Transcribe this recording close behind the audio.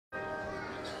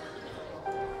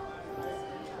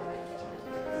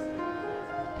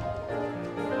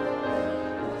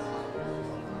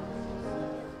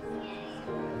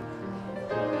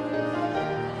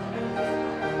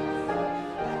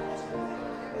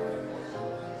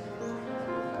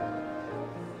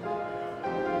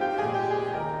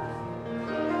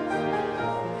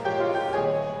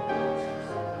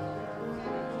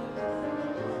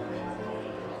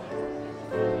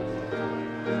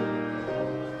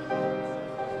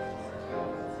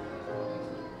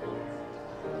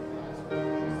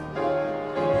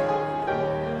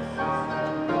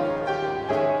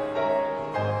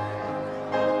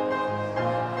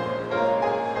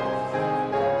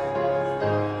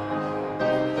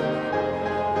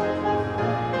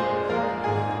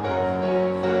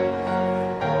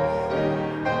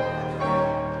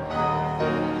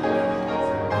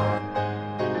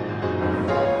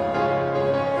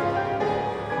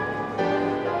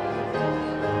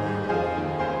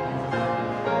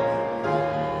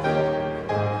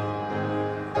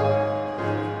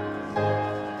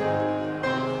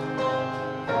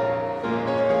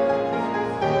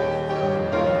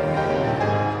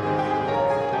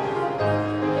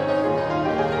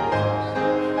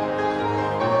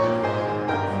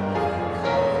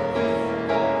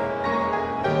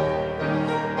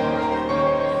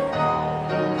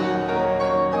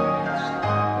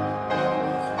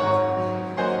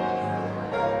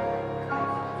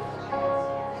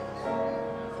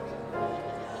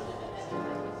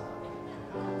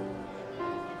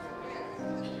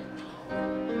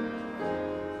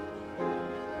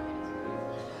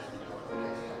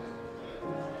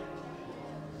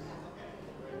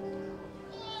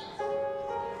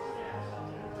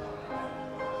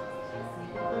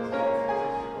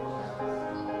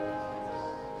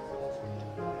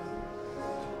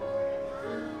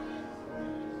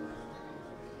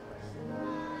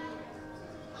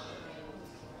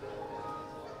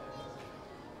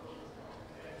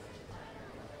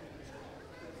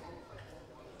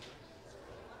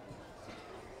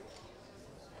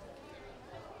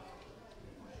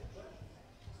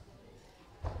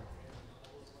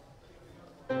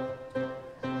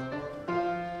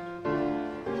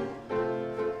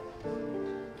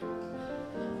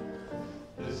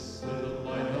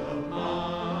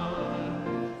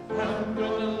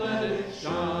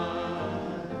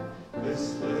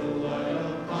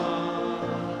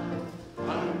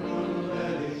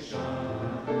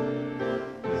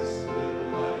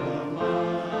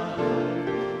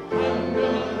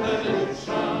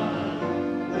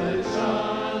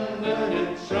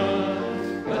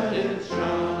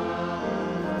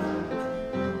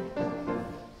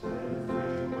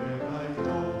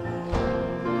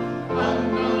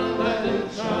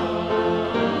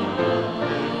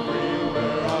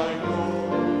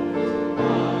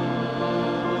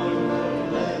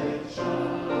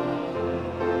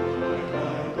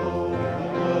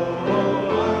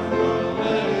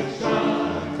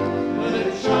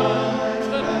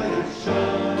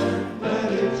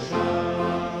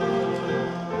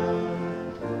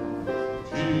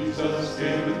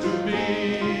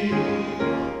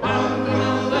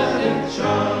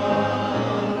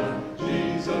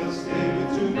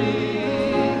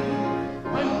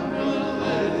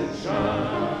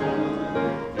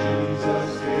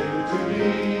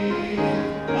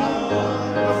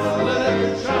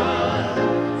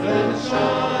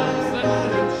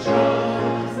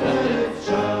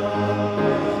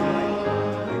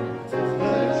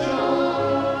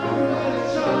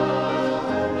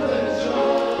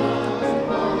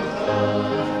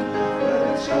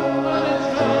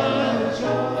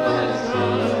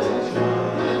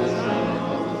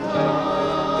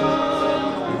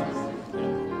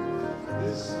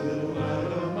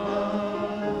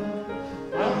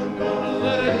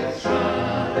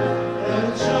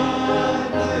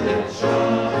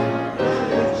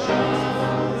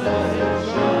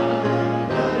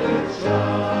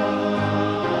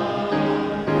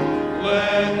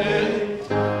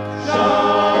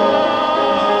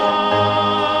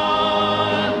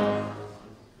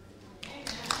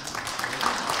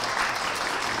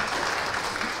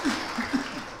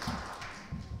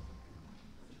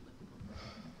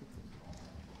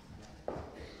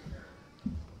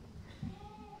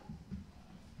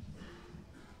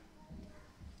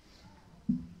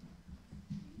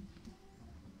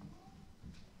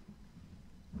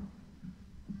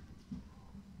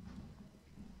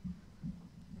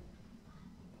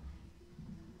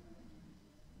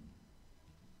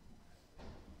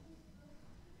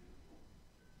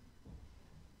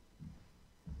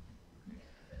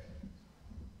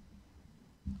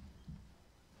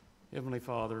Heavenly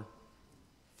Father,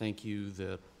 thank you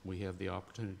that we have the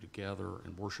opportunity to gather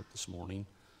and worship this morning.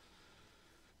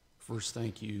 First,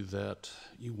 thank you that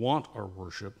you want our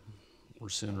worship. We're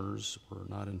sinners, we're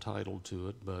not entitled to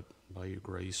it, but by your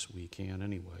grace we can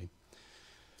anyway.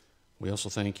 We also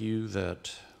thank you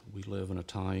that we live in a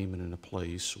time and in a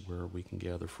place where we can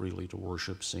gather freely to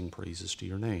worship, sing praises to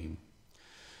your name.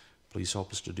 Please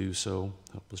help us to do so.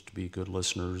 Help us to be good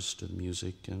listeners to the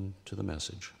music and to the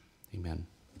message. Amen.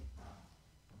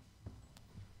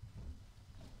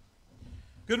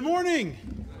 Good morning.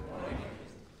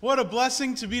 What a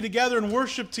blessing to be together and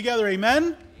worship together. Amen?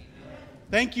 Amen.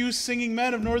 Thank you, singing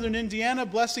men of Northern Indiana.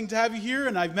 Blessing to have you here.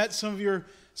 And I've met some of your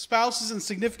spouses and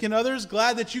significant others.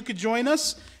 Glad that you could join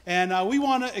us. And we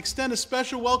want to extend a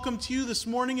special welcome to you this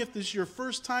morning. If this is your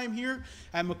first time here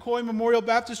at McCoy Memorial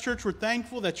Baptist Church, we're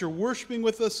thankful that you're worshiping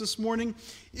with us this morning.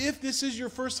 If this is your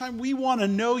first time, we want to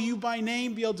know you by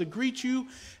name, be able to greet you.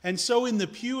 And so in the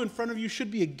pew in front of you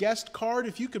should be a guest card.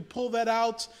 If you could pull that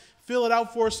out, fill it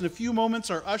out for us in a few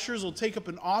moments. Our ushers will take up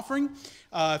an offering.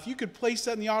 If you could place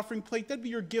that in the offering plate, that'd be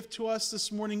your gift to us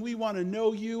this morning. We want to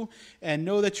know you and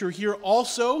know that you're here.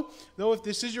 Also, though, if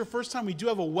this is your first time, we do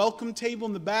have a welcome table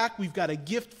in the back. We've got a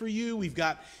gift for you. We've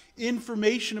got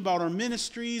information about our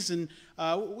ministries, and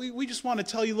we just want to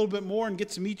tell you a little bit more and get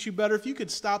to meet you better. If you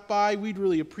could stop by, we'd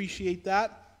really appreciate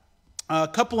that. A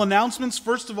couple announcements.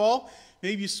 First of all,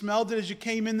 maybe you smelled it as you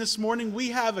came in this morning. We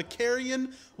have a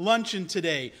carry-in luncheon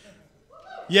today.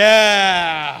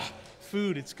 Yeah,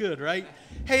 food, it's good, right?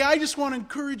 Hey, I just want to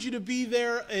encourage you to be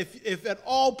there if at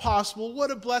all possible.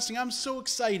 What a blessing. I'm so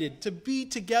excited to be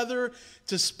together,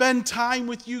 to spend time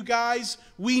with you guys.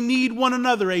 We need one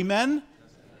another, amen?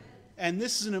 And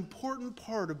this is an important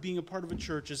part of being a part of a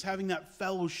church, is having that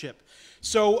fellowship.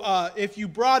 So if you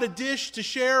brought a dish to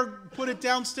share, put it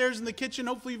downstairs in the kitchen.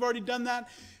 Hopefully you've already done that.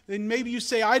 Then maybe you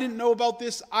say, I didn't know about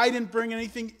this. I didn't bring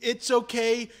anything. It's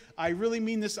okay. I really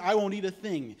mean this. I won't eat a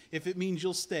thing if it means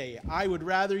you'll stay. I would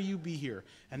rather you be here.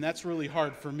 And that's really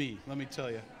hard for me, let me tell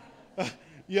you.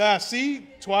 Yeah, see?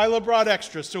 Twyla brought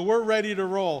extra, so we're ready to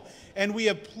roll. And we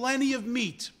have plenty of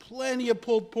meat, plenty of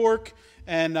pulled pork,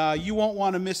 and you won't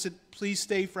want to miss it. Please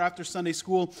stay for after Sunday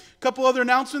school. A couple other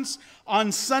announcements.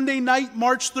 On Sunday night,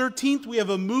 March 13th, we have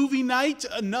a movie night,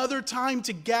 another time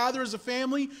to gather as a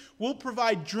family. We'll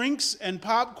provide drinks and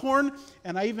popcorn,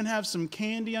 and I even have some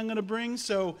candy I'm going to bring.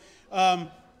 So,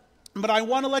 but I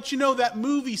want to let you know that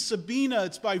movie, Sabina,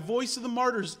 it's by Voice of the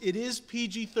Martyrs. It is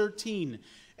PG-13,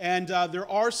 and there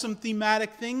are some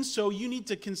thematic things, so you need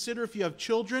to consider, if you have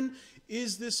children,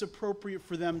 is this appropriate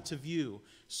for them to view?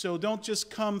 So don't just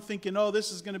come thinking, oh, this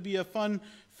is going to be a fun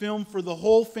film for the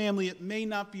whole family. It may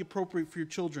not be appropriate for your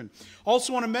children.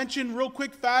 Also want to mention real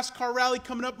quick, Fast Car Rally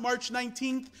coming up March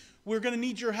 19th. We're going to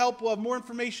need your help. We'll have more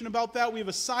information about that. We have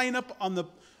a sign up on the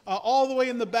all the way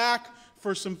in the back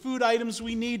for some food items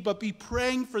we need, but be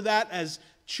praying for that as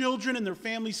children and their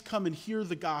families come and hear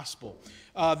the gospel.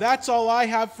 That's all I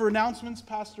have for announcements.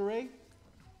 Pastor Ray?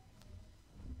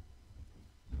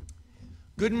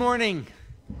 Good morning.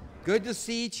 Good to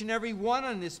see each and every one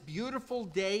on this beautiful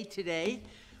day today.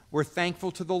 We're thankful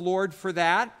to the Lord for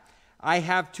that. I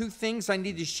have two things I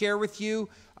need to share with you.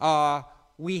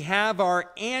 We have our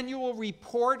annual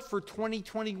report for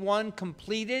 2021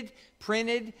 completed,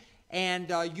 printed,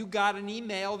 and you got an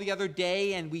email the other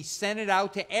day, and we sent it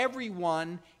out to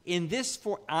everyone in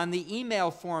on the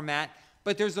email format.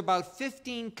 But there's about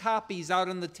 15 copies out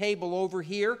on the table over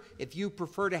here if you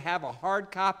prefer to have a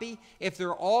hard copy. If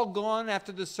they're all gone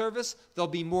after the service, there'll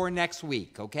be more next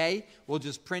week, okay? We'll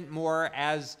just print more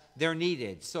as they're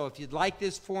needed. So if you'd like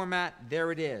this format,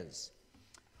 there it is.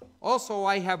 Also,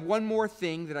 I have one more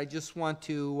thing that I just want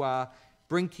to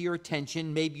bring to your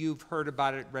attention. Maybe you've heard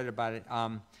about it, read about it.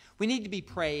 We need to be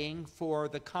praying for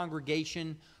the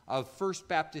congregation of First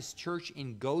Baptist Church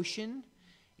in Goshen,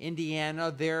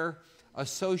 Indiana. Their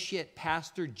associate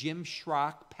pastor, Jim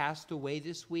Schrock, passed away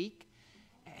this week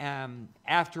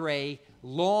after a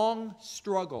long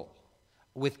struggle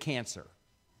with cancer,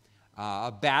 a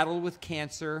battle with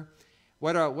cancer.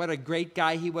 What a great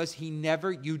guy he was.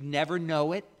 You'd never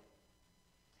know it.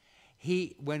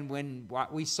 When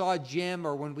we saw Jim,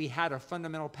 or when we had a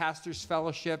fundamental pastors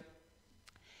fellowship,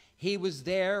 he was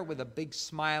there with a big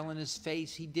smile on his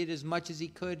face. He did as much as he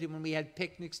could. And when we had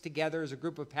picnics together as a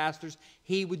group of pastors,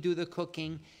 he would do the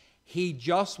cooking. He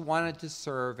just wanted to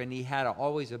serve, and he had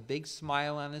always a big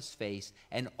smile on his face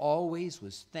and always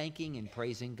was thanking and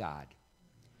praising God.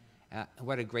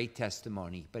 What a great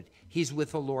testimony. But he's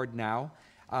with the Lord now.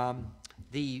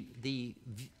 The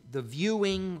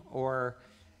viewing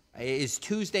is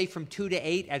Tuesday from 2 to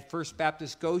 8 at First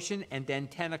Baptist Goshen, and then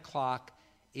 10 o'clock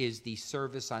is the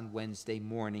service on Wednesday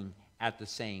morning at the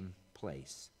same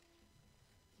place.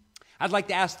 I'd like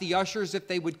to ask the ushers if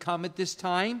they would come at this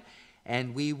time,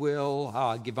 and we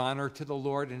will give honor to the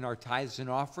Lord in our tithes and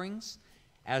offerings.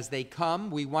 As they come,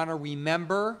 we want to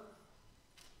remember,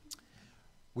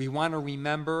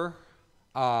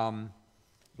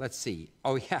 let's see,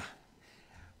 oh yeah,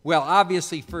 well,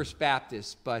 obviously First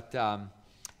Baptist, but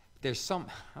there's some,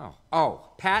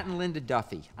 Pat and Linda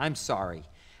Duffy. I'm sorry.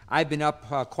 I've been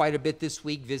up quite a bit this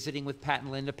week visiting with Pat and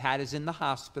Linda. Pat is in the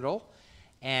hospital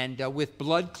and with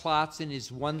blood clots in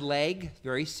his one leg,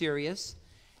 very serious.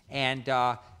 And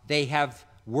they have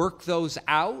worked those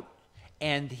out,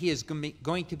 and he is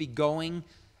going to be going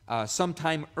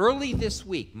sometime early this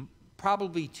week,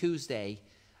 probably Tuesday,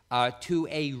 to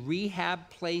a rehab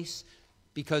place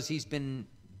because he's been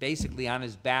basically on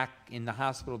his back in the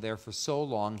hospital there for so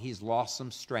long, he's lost some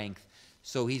strength.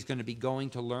 So he's going to be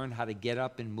going to learn how to get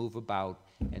up and move about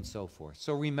and so forth.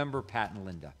 So remember Pat and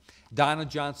Linda. Donna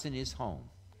Johnson is home,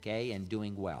 okay, and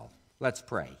doing well. Let's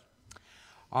pray.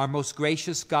 Our most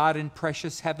gracious God and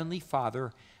precious Heavenly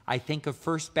Father, I think of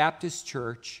First Baptist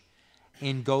Church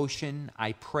in Goshen.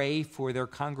 I pray for their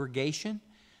congregation.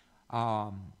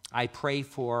 I pray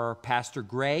for Pastor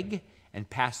Greg and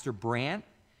Pastor Brandt.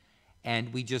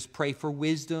 And we just pray for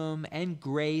wisdom and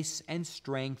grace and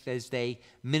strength as they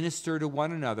minister to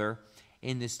one another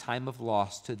in this time of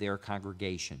loss to their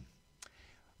congregation.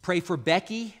 Pray for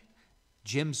Becky,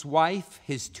 Jim's wife,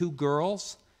 his 2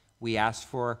 girls. We ask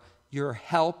for your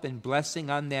help and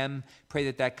blessing on them. Pray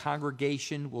that that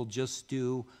congregation will just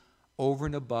do over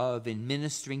and above in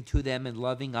ministering to them and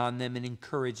loving on them and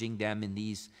encouraging them in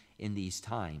these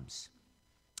times.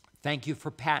 Thank you for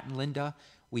Pat and Linda.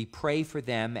 We pray for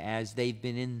them as they've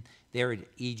been in there at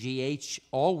EGH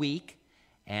all week.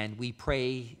 And we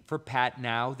pray for Pat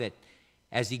now that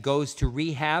as he goes to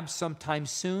rehab sometime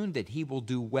soon, that he will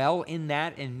do well in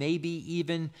that and maybe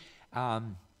even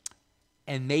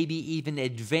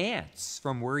advance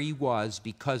from where he was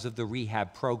because of the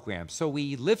rehab program. So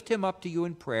we lift him up to you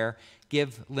in prayer,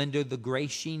 give Linda the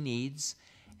grace she needs,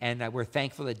 and we're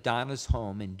thankful that Donna's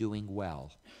home and doing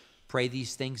well. Pray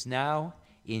these things now.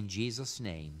 In Jesus'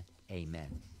 name,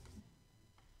 amen.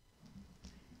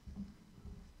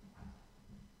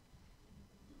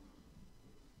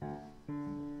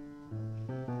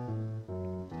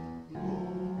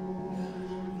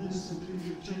 Lord, listen to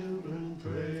your children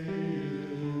pray.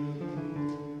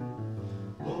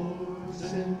 Lord,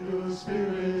 send your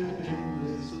spirit in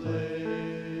this place.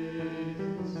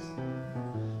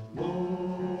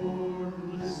 Lord,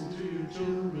 listen to your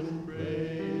children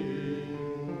pray.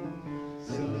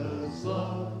 Send us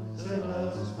love, send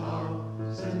us power,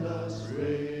 send us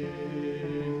grace.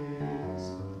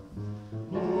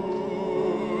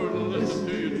 Lord, listen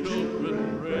to your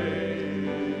children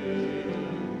pray.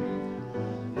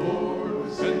 Lord,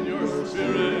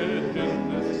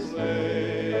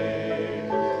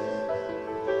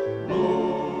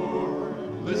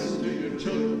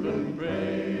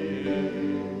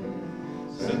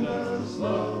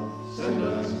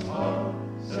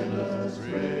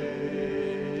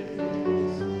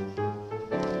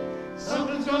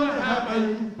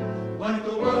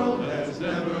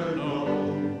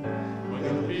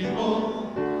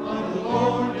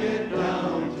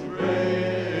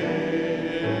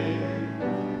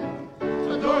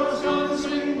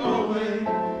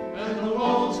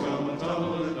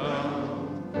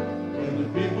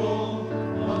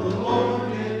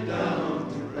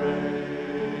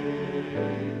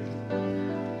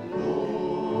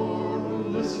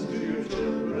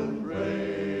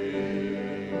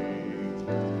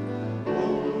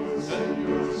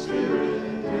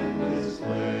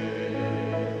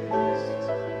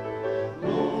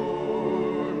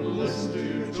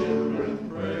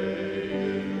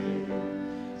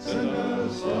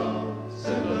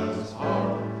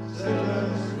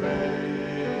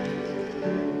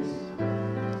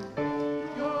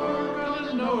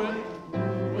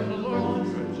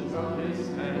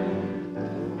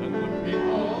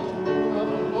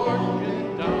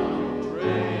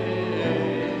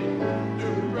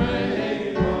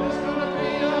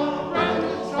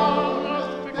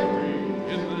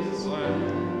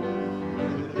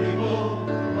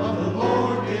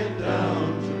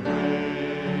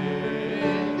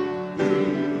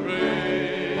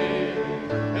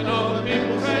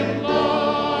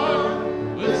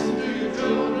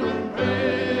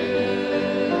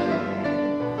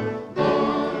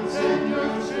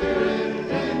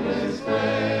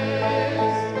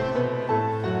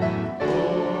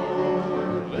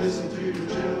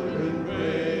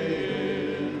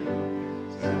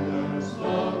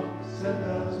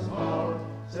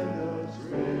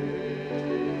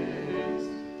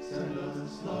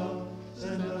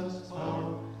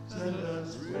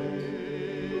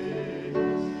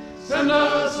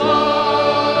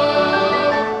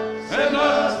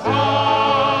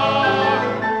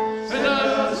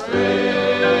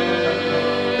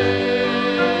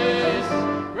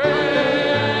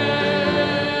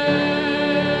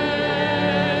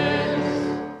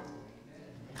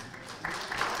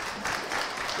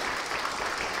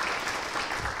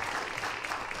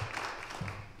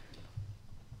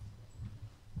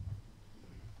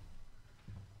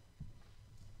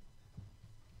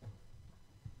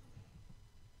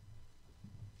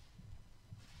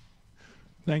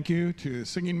 Thank you to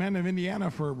Singing Men of Indiana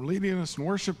for leading us in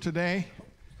worship today.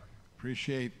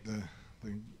 Appreciate the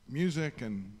music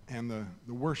and the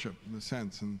worship in the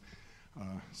sense. And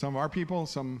some of our people,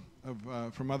 some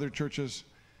of from other churches,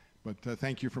 but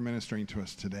thank you for ministering to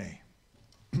us today.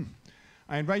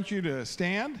 I invite you to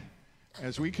stand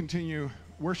as we continue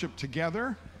worship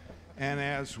together and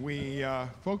as we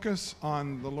focus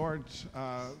on the Lord's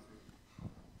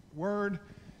word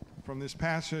from this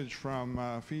passage from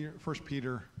 1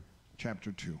 Peter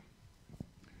chapter 2.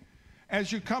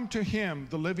 As you come to him,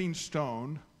 the living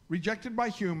stone, rejected by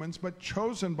humans but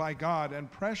chosen by God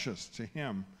and precious to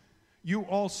him, you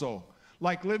also,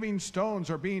 like living stones,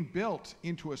 are being built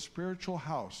into a spiritual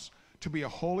house to be a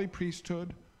holy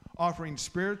priesthood, offering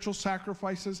spiritual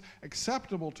sacrifices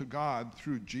acceptable to God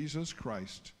through Jesus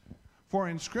Christ. For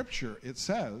in Scripture it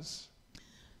says,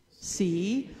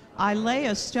 "See, I lay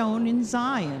a stone in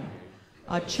Zion,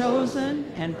 a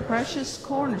chosen and precious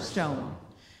cornerstone,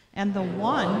 and the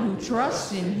one who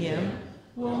trusts in him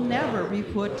will never be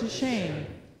put to shame."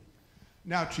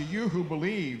 Now to you who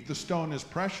believe, the stone is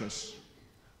precious,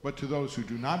 but to those who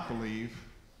do not believe,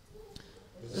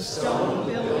 the stone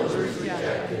builders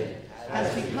rejected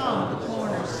has become the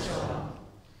cornerstone,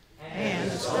 and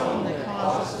a stone that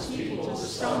causes people to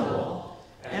stumble,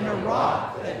 and a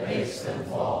rock that makes them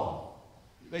fall.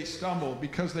 They stumble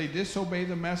because they disobey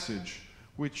the message,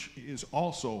 which is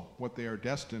also what they are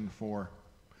destined for.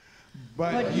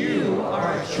 But you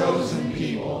are a chosen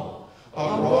people,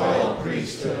 a royal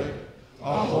priesthood,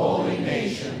 a holy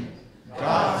nation,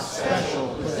 God's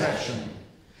special possession,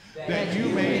 that you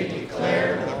may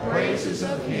declare the praises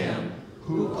of him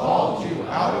who called you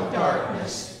out of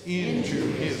darkness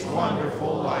into his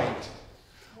wonderful light.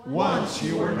 Once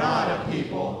you were not a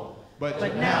people, but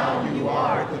now you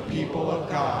are the people of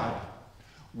God.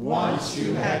 Once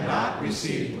you had not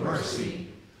received mercy,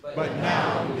 but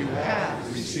now you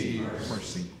have received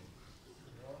mercy.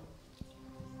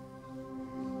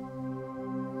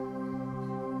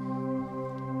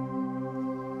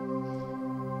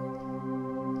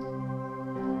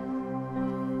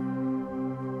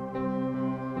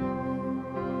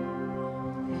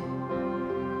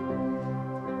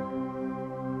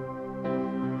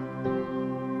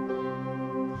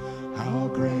 How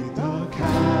great the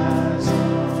chasm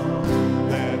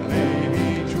that lay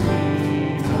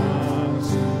between us.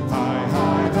 High,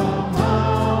 high the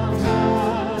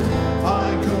mountain I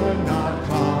could not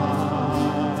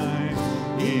climb.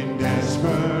 In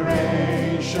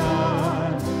desperation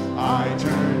I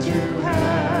turned to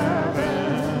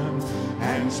heaven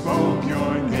and spoke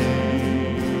your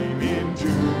name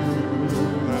into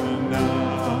the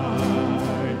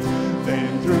night.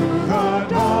 Then through the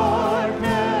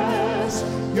darkness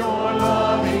your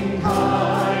loving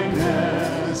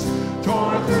kindness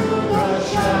tore through the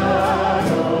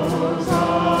shadows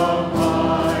of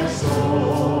my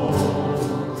soul.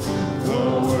 The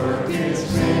work is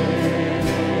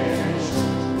finished,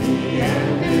 the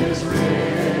end is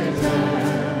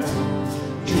written.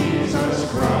 Jesus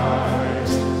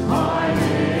Christ, my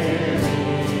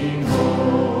living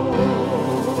hope.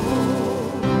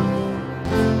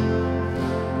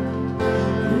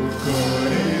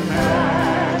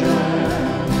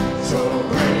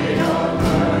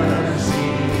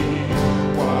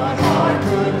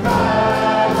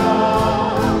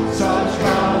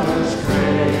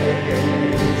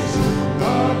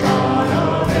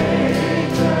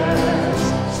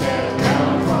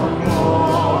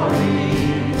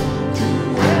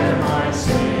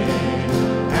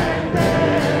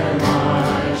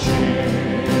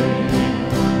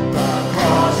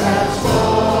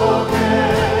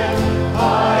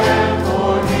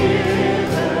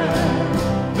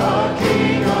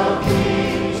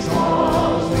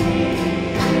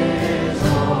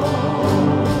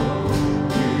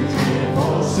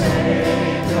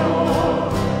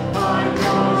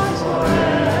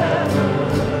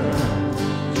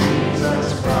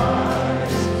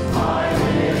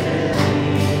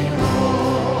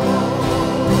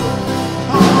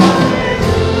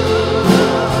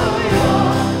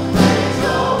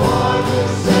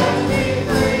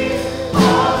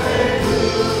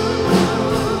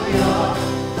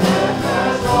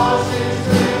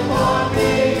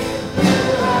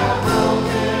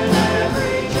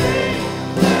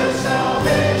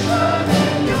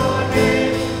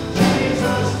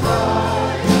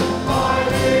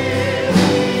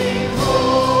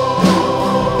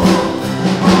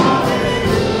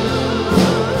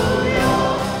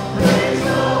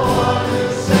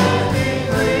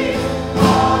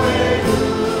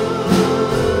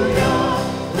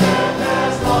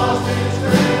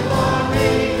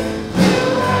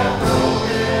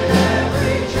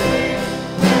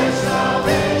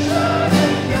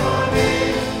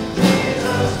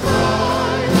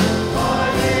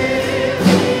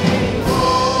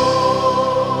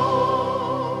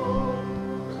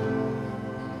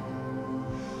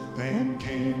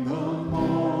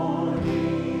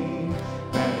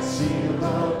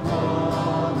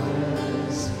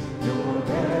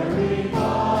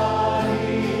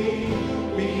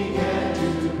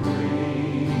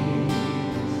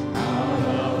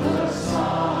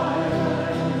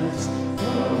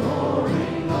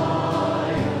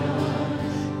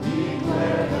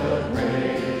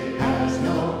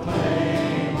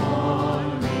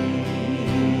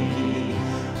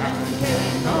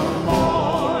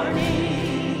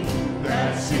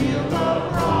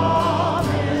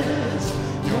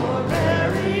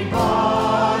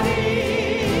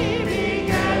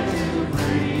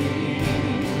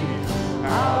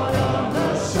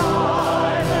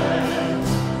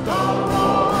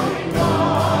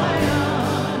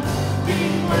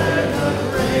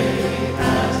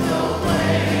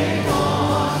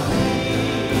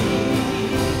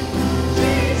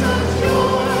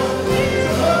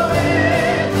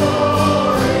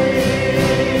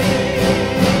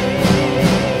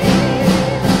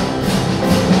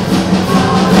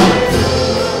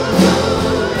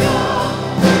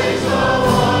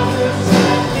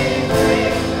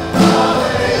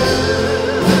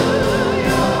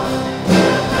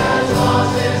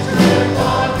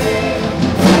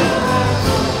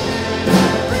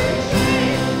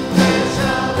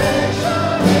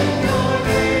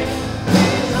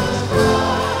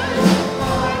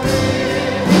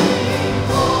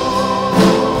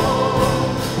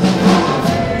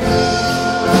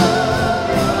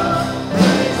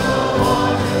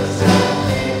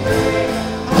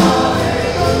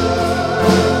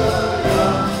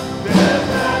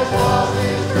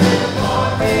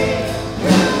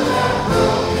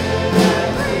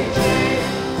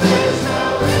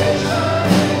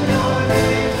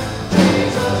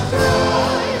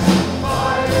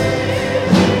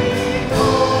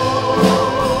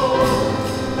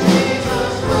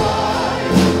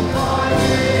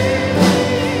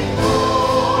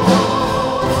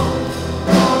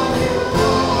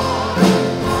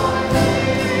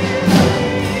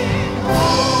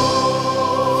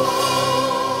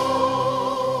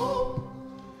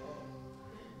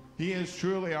 He is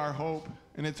truly our hope,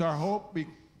 and it's our hope,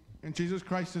 and Jesus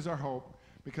Christ is our hope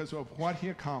because of what he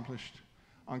accomplished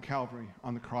on Calvary,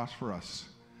 on the cross for us,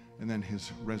 and then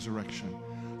his resurrection.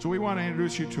 So we want to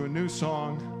introduce you to a new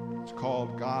song. It's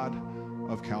called God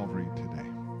of Calvary Today.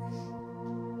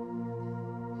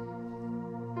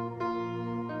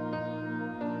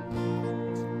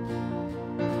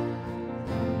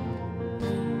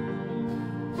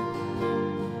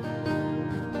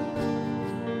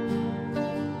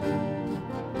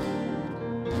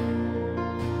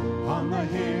 On the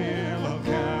hill of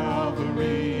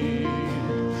Calvary,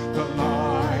 the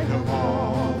light of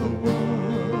all the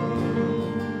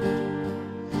world,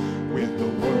 with the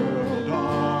world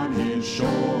on his shoulders,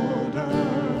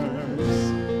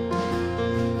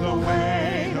 the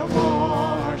weight of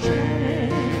all our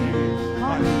shame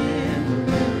on him who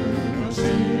knew no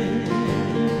sin,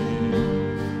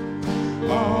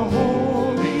 a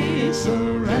holy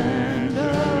surrender.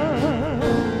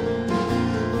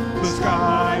 The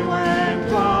sky went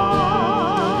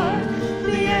black,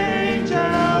 the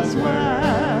angels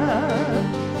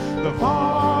wept, the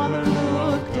Father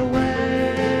looked away.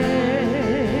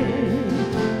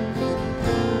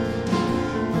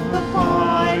 The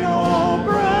final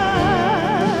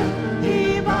breath,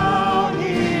 he bowed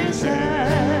his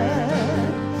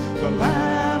head, the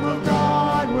Lamb of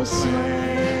God was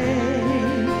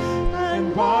slain,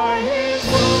 and by his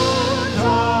wounds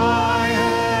I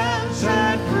am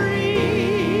set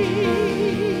free.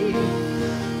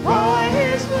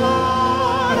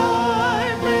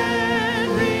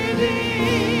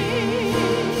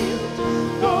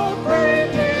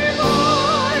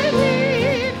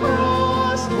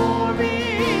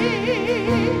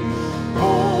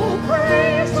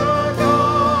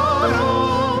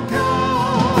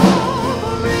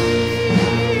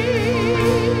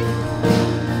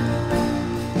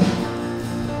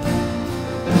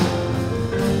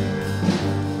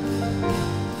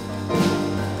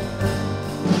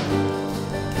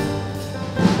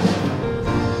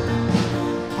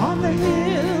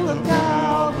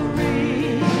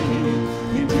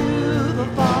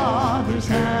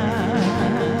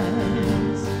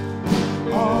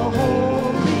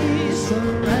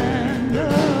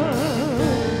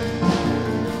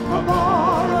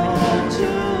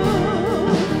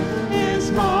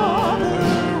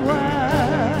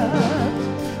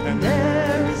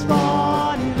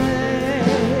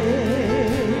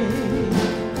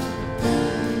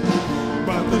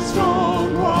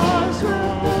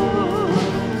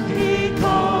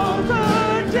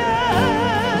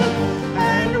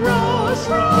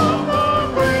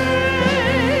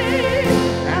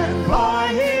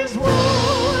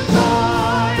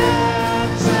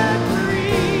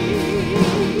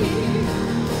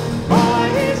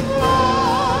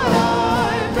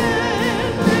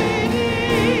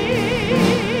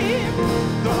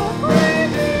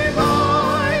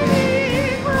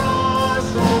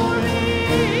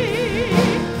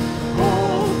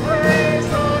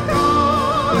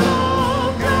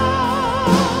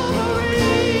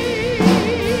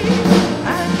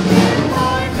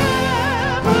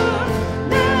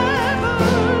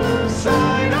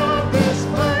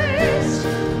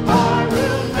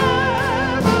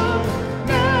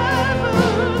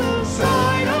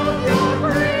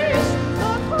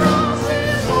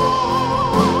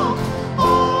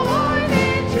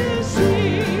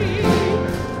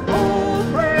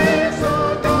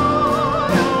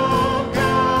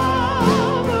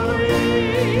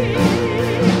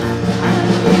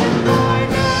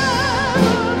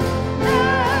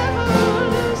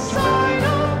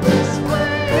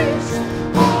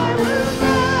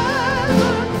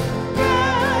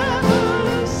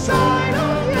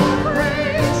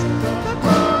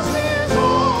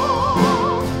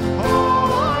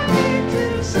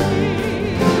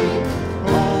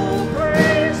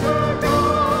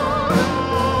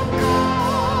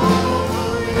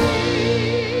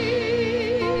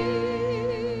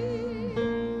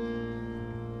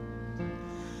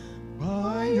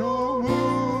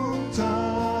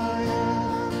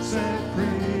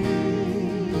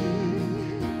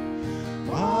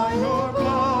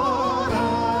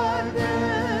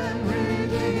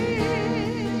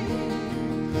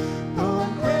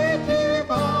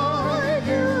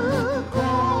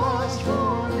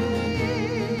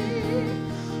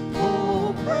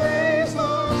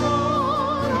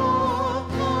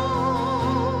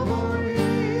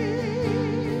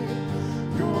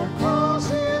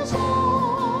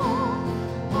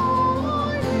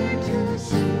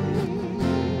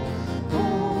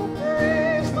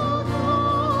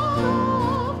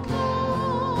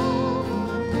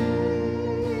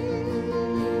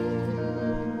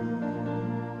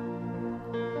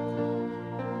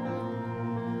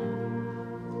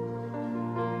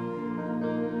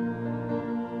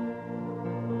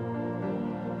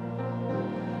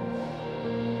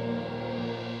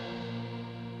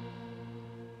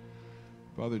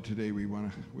 Father, today we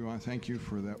want to thank you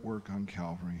for that work on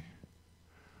Calvary.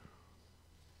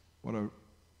 What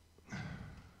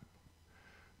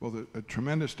a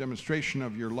tremendous demonstration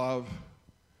of your love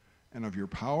and of your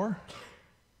power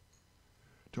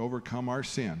to overcome our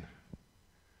sin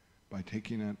by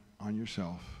taking it on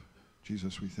yourself.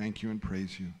 Jesus, we thank you and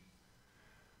praise you.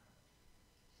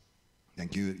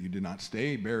 Thank you that you did not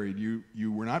stay buried. You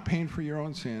were not paying for your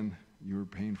own sin. You were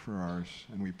paying for ours.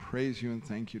 And we praise you and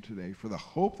thank you today for the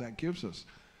hope that gives us,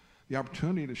 the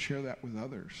opportunity to share that with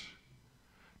others,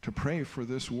 to pray for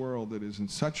this world that is in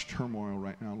such turmoil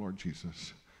right now, Lord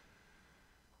Jesus.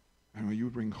 And will you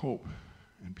bring hope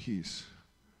and peace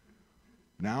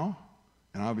now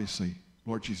and obviously,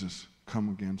 Lord Jesus, come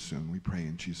again soon. We pray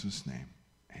in Jesus' name.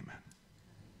 Amen.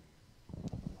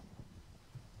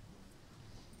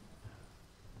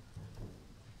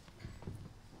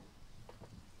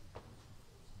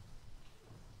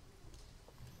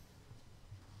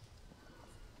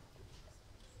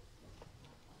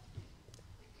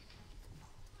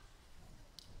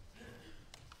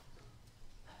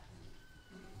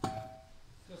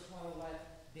 Just want to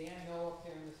let Dan know up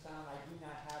there in the sound, I do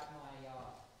not have my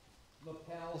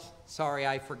lapels. Sorry,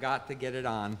 I forgot to get it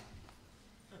on.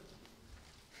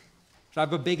 So I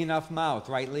have a big enough mouth,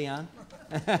 right, Leon?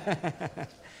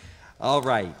 All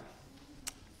right.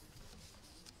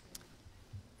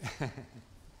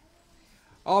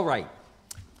 All right.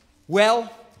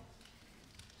 Well,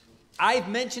 I've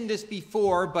mentioned this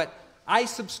before, but I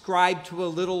subscribe to a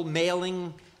little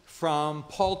mailing from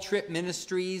Paul Tripp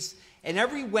Ministries, and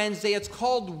every Wednesday, it's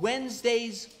called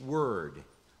Wednesday's Word.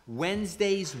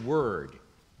 Wednesday's Word.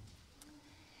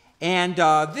 And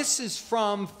this is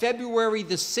from February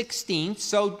the 16th,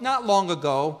 so not long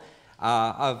ago,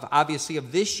 obviously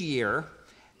of this year,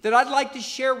 that I'd like to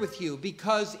share with you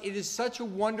because it is such a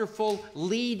wonderful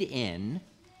lead-in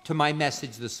to my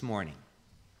message this morning.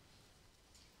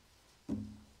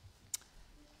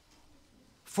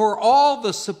 For all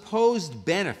the supposed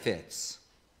benefits,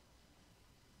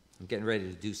 I'm getting ready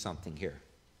to do something here.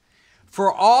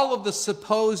 For all of the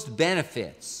supposed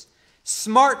benefits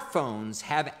smartphones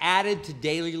have added to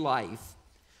daily life,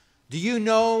 do you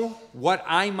know what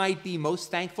I might be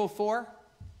most thankful for?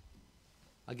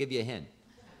 I'll give you a hint.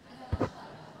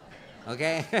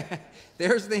 Okay?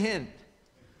 There's the hint.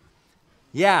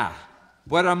 Yeah.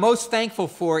 What I'm most thankful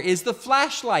for is the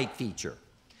flashlight feature.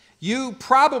 You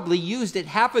probably used it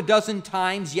half a dozen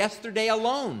times yesterday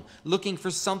alone, looking for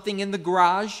something in the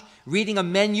garage, reading a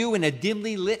menu in a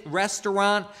dimly lit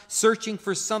restaurant, searching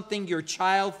for something your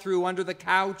child threw under the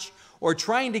couch, or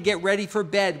trying to get ready for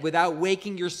bed without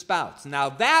waking your spouse. Now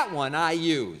that one I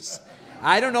use.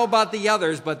 I don't know about the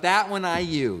others, but that one I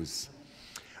use.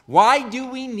 Why do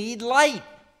we need light?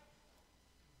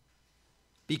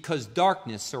 Because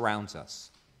darkness surrounds us.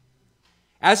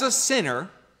 As a sinner,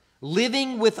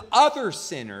 living with other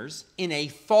sinners in a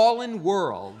fallen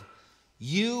world,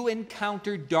 you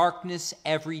encounter darkness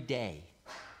every day.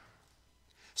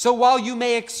 So while you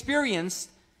may experience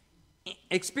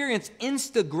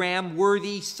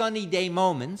Instagram-worthy sunny day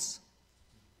moments,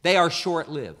 they are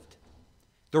short-lived.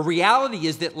 The reality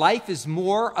is that life is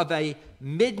more of a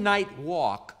midnight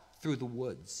walk through the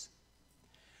woods.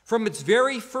 From its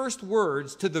very first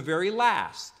words to the very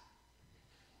last,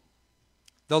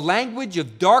 the language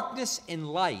of darkness and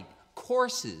light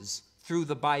courses through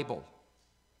the Bible.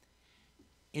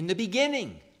 In the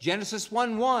beginning, Genesis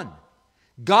 1:1,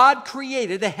 God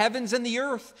created the heavens and the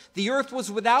earth. The earth was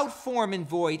without form and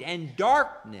void, and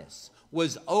darkness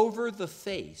was over the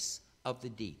face of the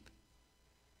deep.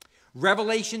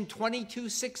 Revelation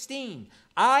 22:16,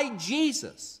 I,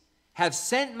 Jesus, have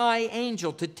sent my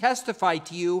angel to testify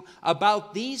to you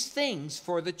about these things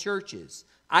for the churches.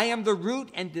 I am the root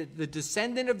and the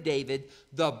descendant of David,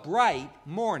 the bright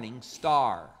morning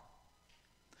star.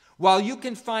 While you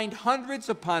can find hundreds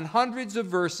upon hundreds of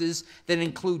verses that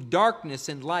include darkness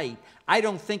and light, I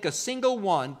don't think a single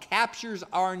one captures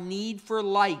our need for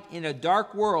light in a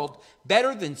dark world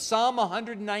better than Psalm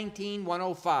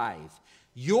 119:105.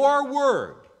 Your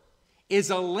word is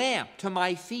a lamp to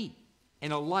my feet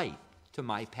and a light to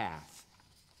my path.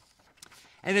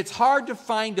 And it's hard to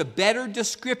find a better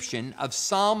description of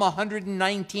Psalm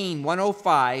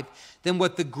 119:105 than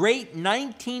what the great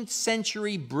 19th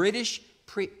century British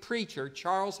preacher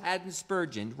Charles Haddon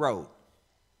Spurgeon wrote.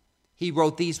 He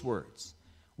wrote these words,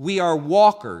 we are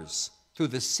walkers through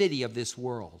the city of this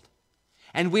world,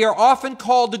 and we are often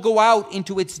called to go out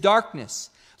into its darkness.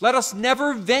 Let us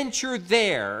never venture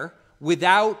there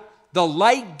without the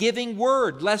light-giving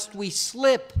word, lest we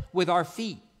slip with our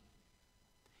feet.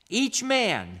 Each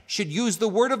man should use the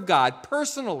word of God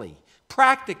personally,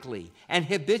 practically and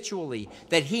habitually,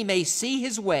 that he may see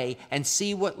his way and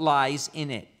see what lies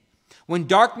in it. When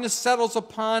darkness settles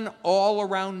upon all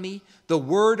around me, the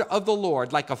word of the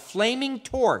Lord, like a flaming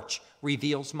torch,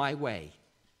 reveals my way.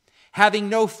 Having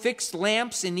no fixed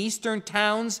lamps in eastern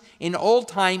towns, in old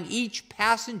time each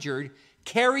passenger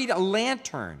carried a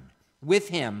lantern with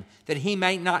him, that he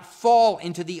might not fall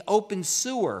into the open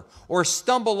sewer or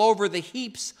stumble over the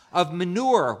heaps of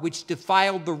manure which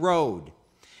defiled the road.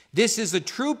 This is a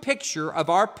true picture of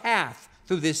our path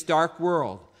through this dark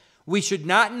world. We should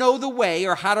not know the way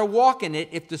or how to walk in it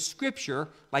if the Scripture,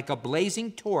 like a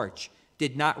blazing torch,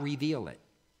 did not reveal it.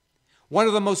 One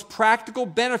of the most practical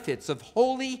benefits of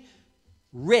Holy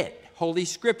Writ, Holy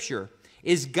Scripture,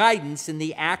 is guidance in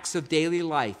the acts of daily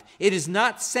life. It is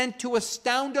not sent to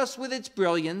astound us with its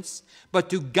brilliance, but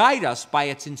to guide us by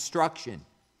its instruction.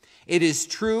 It is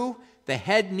true, the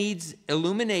head needs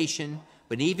illumination,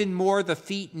 but even more the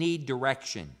feet need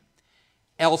direction.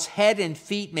 Else head and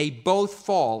feet may both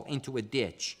fall into a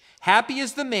ditch. Happy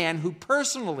is the man who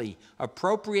personally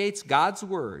appropriates God's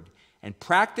word and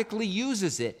practically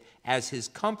uses it as his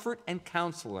comfort and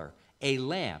counselor, a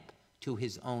lamp to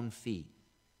his own feet.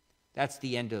 That's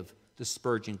the end of the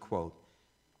Spurgeon quote.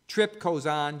 Tripp goes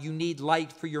on, you need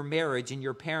light for your marriage and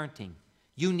your parenting.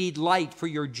 You need light for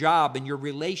your job and your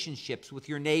relationships with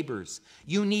your neighbors.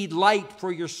 You need light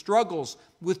for your struggles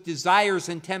with desires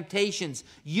and temptations.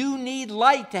 You need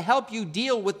light to help you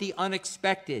deal with the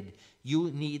unexpected.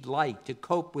 You need light to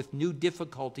cope with new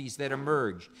difficulties that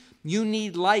emerge. You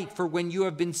need light for when you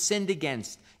have been sinned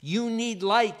against. You need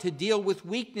light to deal with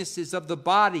weaknesses of the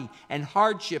body and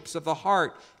hardships of the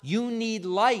heart. You need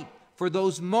light for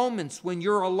those moments when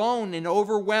you're alone and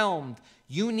overwhelmed.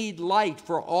 You need light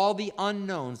for all the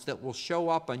unknowns that will show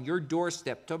up on your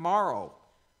doorstep tomorrow,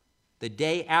 the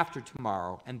day after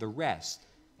tomorrow,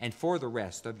 and for the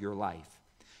rest of your life.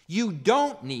 You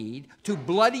don't need to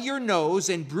bloody your nose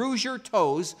and bruise your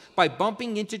toes by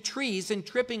bumping into trees and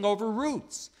tripping over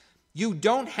roots. You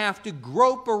don't have to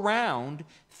grope around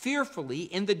fearfully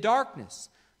in the darkness.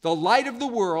 The light of the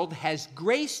world has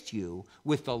graced you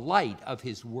with the light of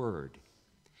his word.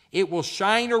 It will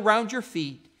shine around your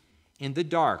feet in the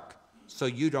dark so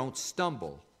you don't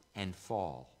stumble and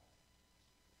fall.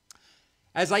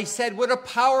 As I said, what a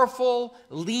powerful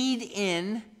lead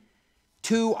in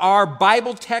to our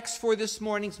Bible text for this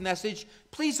morning's message.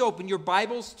 Please open your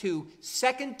Bibles to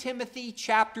 2 Timothy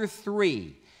chapter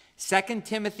 3. 2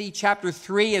 Timothy chapter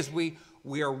 3, as we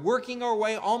are working our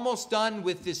way, almost done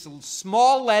with this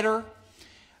small letter,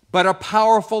 but a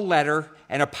powerful letter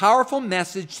and a powerful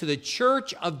message to the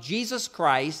church of Jesus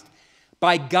Christ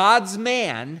by God's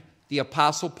man, the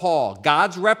Apostle Paul,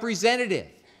 God's representative.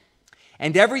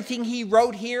 And everything he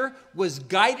wrote here was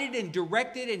guided and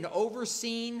directed and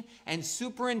overseen and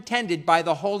superintended by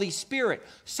the Holy Spirit.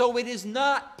 So it is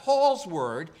not Paul's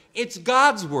word, it's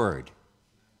God's word.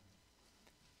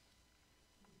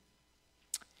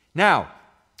 Now,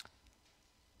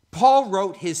 Paul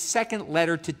wrote his second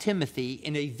letter to Timothy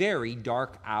in a very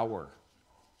dark hour.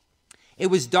 It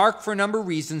was dark for a number of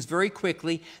reasons. Very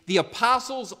quickly, the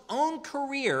apostle's own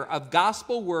career of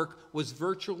gospel work was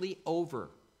virtually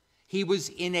over. He was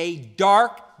in a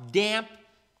dark, damp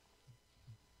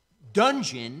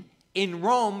dungeon in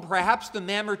Rome, perhaps the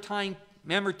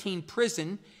Mamertine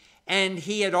prison, and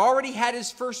he had already had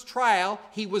his first trial.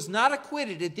 He was not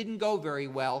acquitted. It didn't go very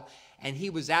well. And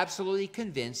he was absolutely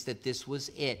convinced that this was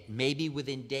it, maybe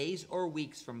within days or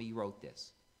weeks from he wrote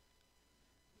this.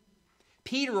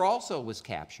 Peter also was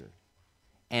captured,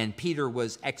 and Peter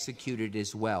was executed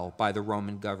as well by the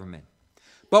Roman government.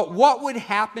 But what would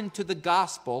happen to the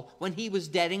gospel when he was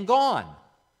dead and gone?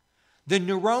 The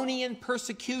Neronian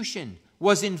persecution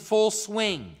was in full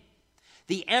swing.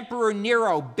 The Emperor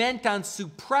Nero, bent on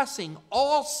suppressing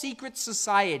all secret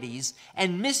societies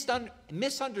and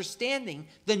misunderstanding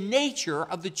the nature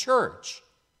of the church,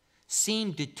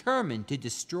 seemed determined to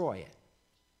destroy it.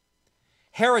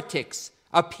 Heretics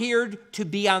appeared to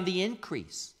be on the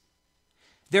increase.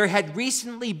 There had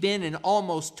recently been an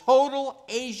almost total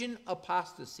Asian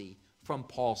apostasy from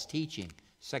Paul's teaching,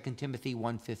 2 Timothy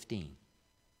 1:15.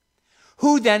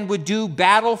 Who then would do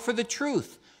battle for the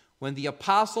truth? When the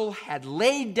apostle had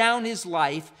laid down his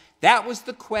life, that was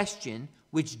the question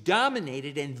which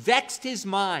dominated and vexed his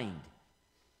mind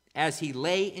as he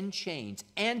lay in chains,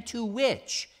 and to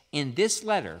which, in this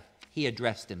letter, he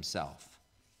addressed himself.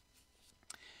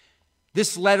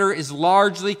 This letter is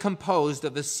largely composed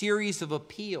of a series of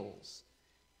appeals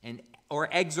or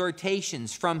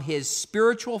exhortations from his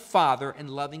spiritual father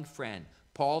and loving friend,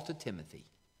 Paul, to Timothy.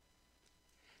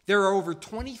 There are over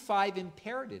 25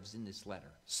 imperatives in this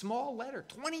letter. Small letter.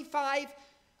 25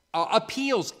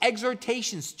 appeals,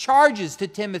 exhortations, charges to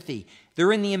Timothy.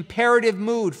 They're in the imperative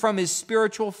mood from his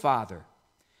spiritual father.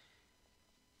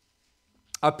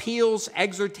 Appeals,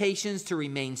 exhortations to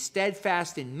remain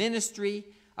steadfast in ministry,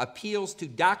 appeals to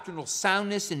doctrinal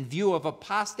soundness in view of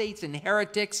apostates and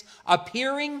heretics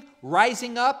appearing,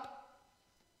 rising up.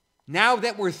 Now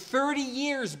that we're 30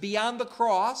 years beyond the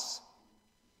cross,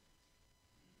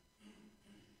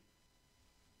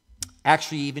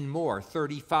 actually even more,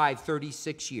 35,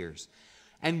 36 years.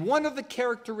 And one of the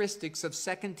characteristics of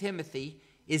 2 Timothy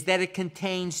is that it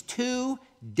contains two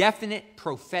definite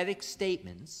prophetic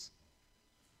statements,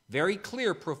 very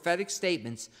clear prophetic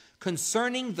statements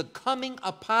concerning the coming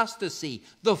apostasy,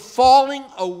 the falling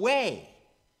away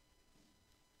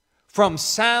from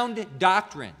sound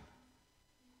doctrine.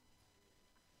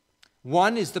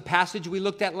 One is the passage we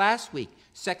looked at last week,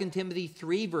 2 Timothy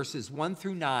 3, verses 1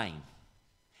 through 9.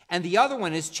 And the other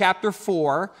one is chapter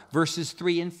 4, verses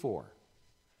 3 and 4.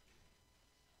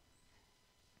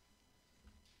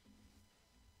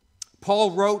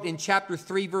 Paul wrote in chapter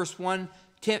 3, verse 1,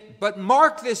 but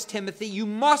mark this, Timothy, you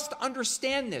must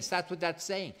understand this. That's what that's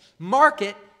saying. Mark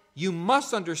it, you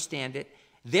must understand it.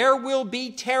 There will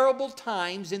be terrible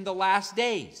times in the last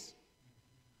days.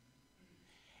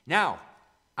 Now,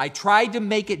 I tried to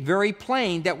make it very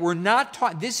plain that we're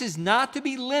not this is not to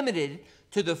be limited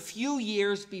to the few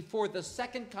years before the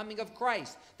second coming of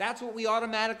Christ. That's what we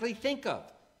automatically think of.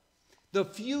 The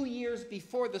few years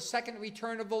before the second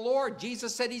return of the Lord.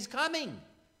 Jesus said he's coming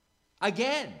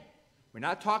again. We're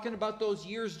not talking about those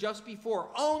years just before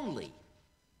only.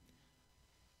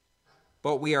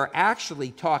 But we are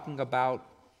actually talking about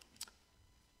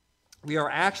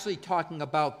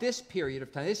this period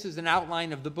of time. This is an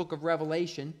outline of the book of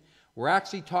Revelation. We're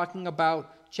actually talking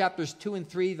about chapters 2 and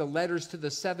 3, the letters to the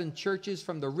 7 churches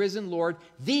from the risen Lord.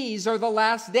 These are the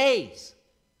last days.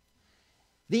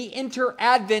 The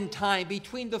inter-advent time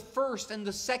between the first and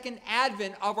the second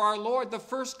advent of our Lord, the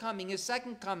first coming, his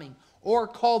second coming, or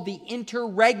called the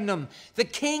interregnum. The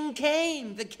king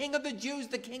came, the king of the Jews,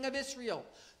 the king of Israel.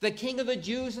 The king of the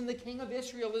Jews and the king of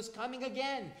Israel is coming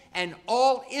again, and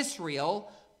all Israel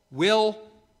will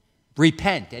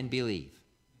repent and believe.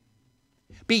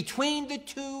 Between the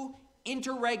two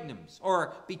interregnums,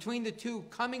 or between the two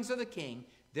comings of the king,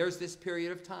 there's this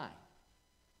period of time.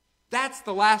 That's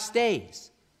the last days.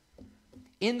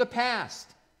 In the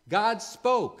past, God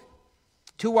spoke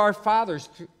to our fathers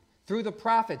through the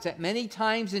prophets at many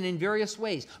times and in various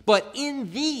ways. But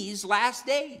in these last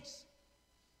days,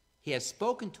 he has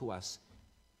spoken to us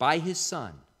by his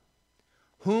Son,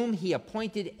 whom he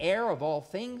appointed heir of all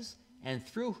things, and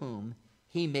through whom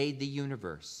he made the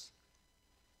universe.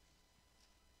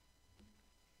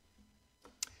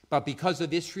 But because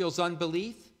of Israel's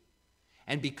unbelief,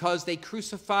 and because they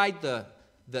crucified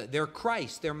their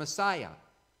Christ, their Messiah,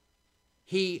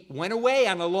 he went away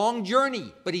on a long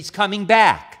journey, but he's coming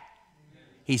back.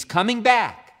 He's coming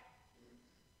back.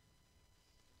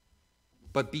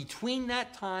 But between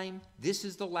that time, this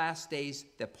is the last days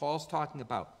that Paul's talking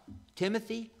about.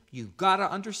 Timothy, you've got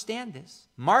to understand this.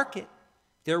 Mark it.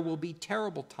 There will be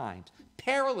terrible times,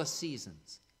 perilous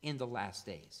seasons in the last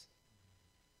days.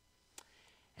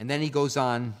 And then he goes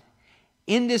on.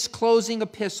 In this closing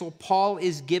epistle, Paul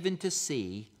is given to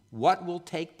see what will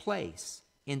take place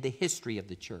in the history of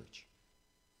the church.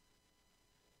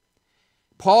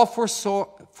 Paul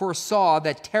foresaw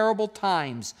that terrible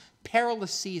times,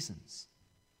 perilous seasons,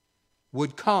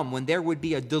 would come when there would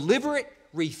be a deliberate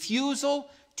refusal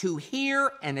to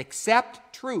hear and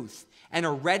accept truth, and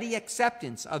a ready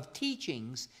acceptance of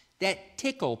teachings that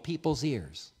tickle people's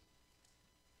ears.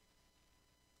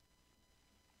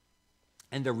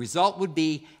 And the result would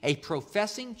be a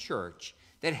professing church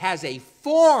that has a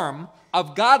form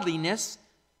of godliness,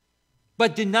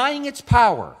 but denying its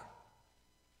power.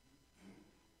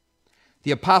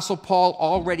 The Apostle Paul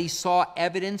already saw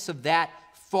evidence of that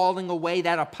falling away,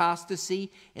 that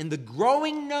apostasy, in the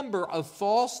growing number of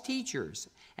false teachers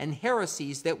and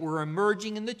heresies that were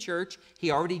emerging in the church.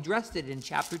 He already addressed it in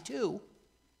chapter 2.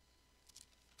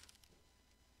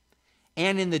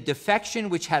 And in the defection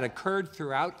which had occurred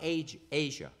throughout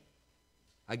Asia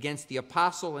against the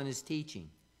apostle and his teaching.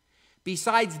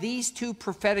 Besides these two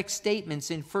prophetic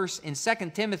statements in 2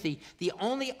 Timothy, the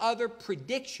only other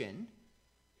prediction,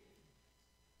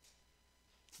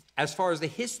 as far as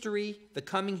the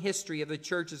coming history of the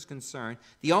church is concerned,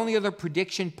 the only other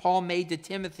prediction Paul made to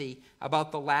Timothy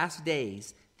about the last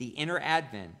days, the inner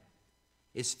advent,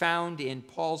 is found in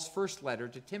Paul's first letter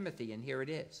to Timothy, and here it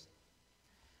is.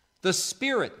 The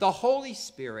Spirit, the Holy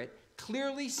Spirit,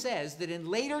 clearly says that in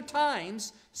later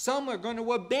times, some are going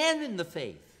to abandon the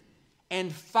faith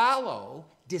and follow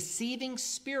deceiving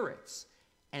spirits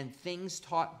and things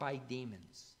taught by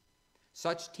demons.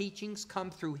 Such teachings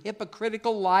come through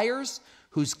hypocritical liars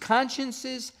whose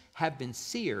consciences have been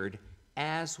seared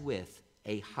as with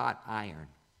a hot iron.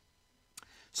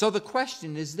 So the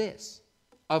question is this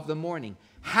of the morning: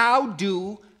 how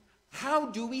do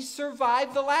we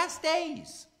survive the last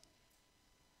days?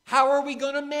 How are we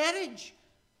going to manage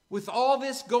with all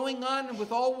this going on and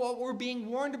with all what we're being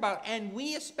warned about? And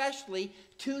we especially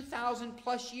 2,000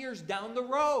 plus years down the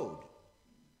road.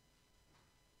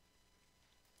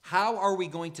 How are we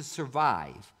going to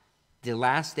survive the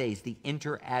last days, the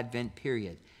inter-Advent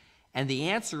period? And the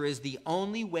answer is the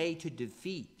only way to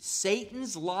defeat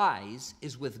Satan's lies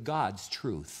is with God's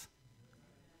truth.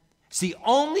 It's the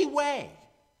only way.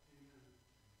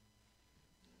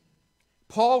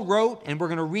 Paul wrote, and we're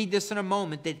going to read this in a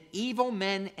moment, that evil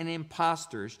men and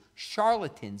impostors,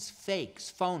 charlatans,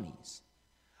 fakes, phonies,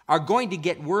 are going to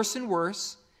get worse and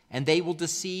worse, and they will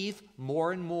deceive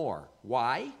more and more.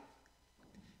 Why?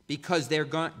 Because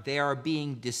they are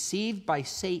being deceived by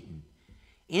Satan.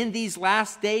 In these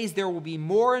last days, there will be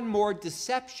more and more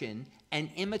deception and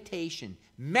imitation,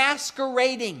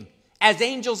 masquerading as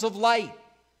angels of light.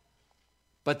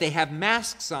 But they have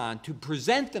masks on to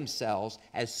present themselves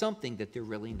as something that they're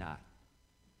really not.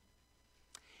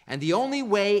 And the only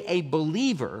way a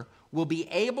believer will be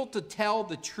able to tell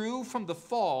the true from the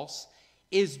false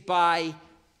is by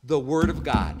the Word of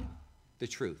God, the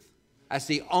truth. That's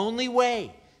the only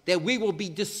way that we will be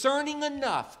discerning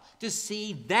enough to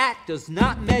see that does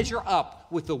not measure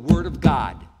up with the Word of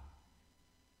God.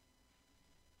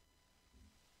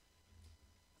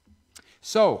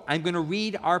 So, I'm going to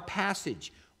read our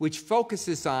passage, which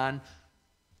focuses on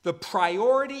the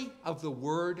priority of the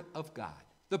Word of God.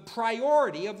 The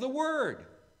priority of the Word.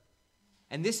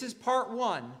 And this is part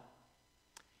 1.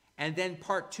 And then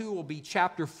part 2 will be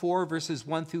chapter 4, verses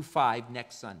 1 through 5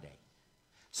 next Sunday.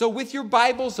 So with your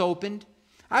Bibles opened,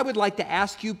 I would like to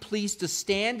ask you please to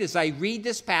stand as I read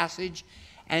this passage,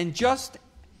 and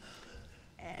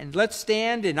let's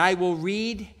stand and I will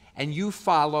read and you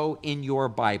follow in your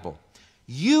Bible.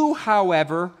 You,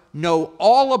 however, know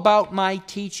all about my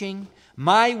teaching,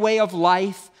 my way of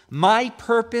life, my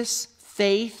purpose,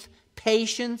 faith,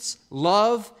 patience,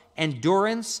 love,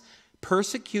 endurance,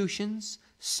 persecutions,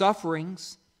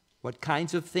 sufferings, what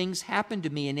kinds of things happened to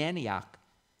me in Antioch,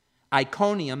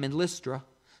 Iconium, and Lystra,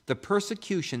 the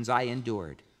persecutions I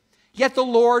endured. Yet the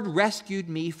Lord rescued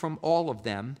me from all of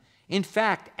them. In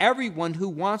fact, everyone who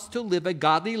wants to live a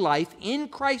godly life in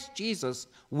Christ Jesus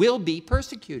will be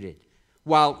persecuted,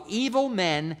 while evil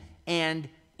men and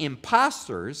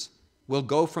impostors will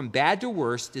go from bad to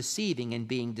worse, deceiving and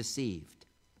being deceived.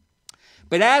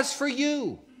 But as for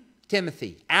you,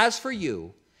 Timothy, as for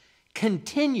you,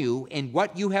 continue in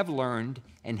what you have learned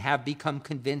and have become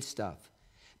convinced of,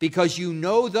 because you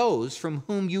know those from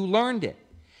whom you learned it,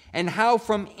 and how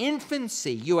from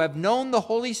infancy you have known the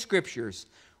Holy Scriptures,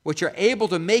 which are able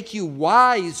to make you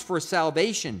wise for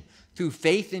salvation through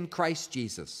faith in Christ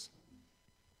Jesus.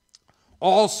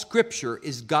 All Scripture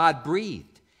is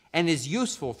God-breathed and is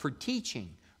useful for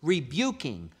teaching,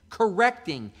 rebuking,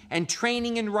 correcting, and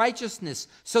training in righteousness,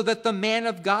 so that the man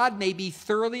of God may be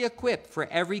thoroughly equipped for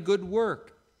every good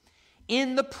work.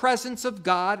 In the presence of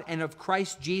God and of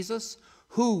Christ Jesus,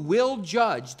 who will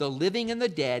judge the living and the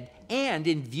dead, and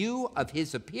in view of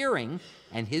his appearing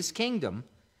and his kingdom,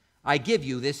 I give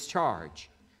you this charge.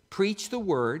 Preach the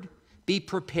word, be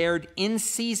prepared in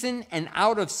season and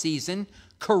out of season,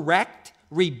 correct,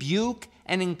 rebuke,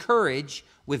 and encourage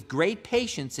with great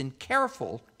patience and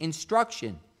careful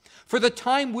instruction. For the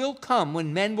time will come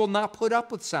when men will not put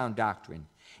up with sound doctrine.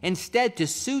 Instead, to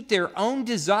suit their own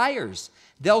desires,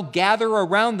 they'll gather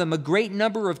around them a great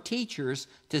number of teachers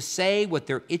to say what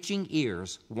their itching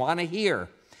ears want to hear.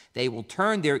 They will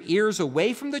turn their ears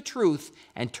away from the truth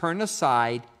and turn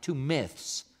aside to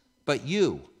myths. But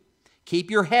you, keep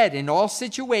your head in all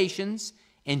situations,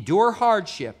 endure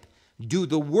hardship, do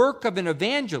the work of an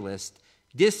evangelist,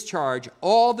 discharge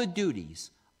all the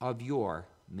duties of your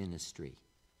ministry.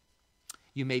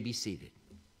 You may be seated.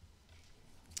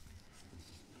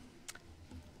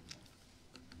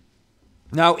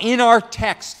 Now, in our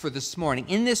text for this morning,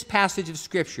 in this passage of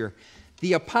Scripture,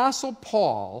 the Apostle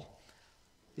Paul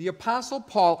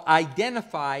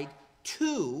identified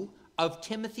 2 of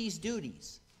Timothy's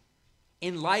duties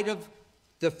in light of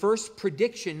the first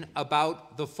prediction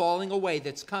about the falling away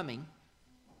that's coming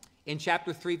in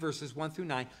chapter 3, verses 1 through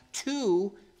 9.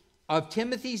 2 of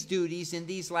Timothy's duties in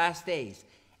these last days.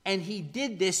 And he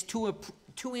did this to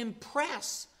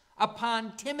impress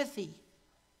upon Timothy.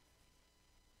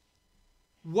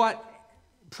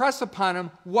 Press upon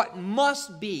him what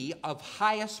must be of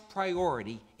highest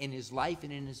priority in his life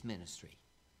and in his ministry.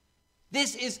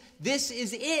 This is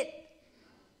it.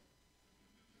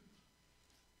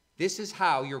 This is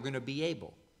how you're going to be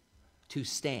able to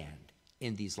stand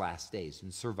in these last days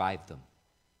and survive them.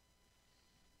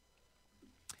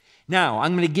 Now,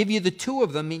 I'm going to give you the two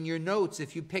of them in your notes.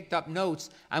 If you picked up notes,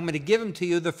 I'm going to give them to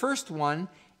you. The first one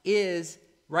is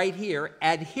right here,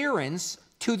 adherence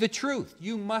to the truth.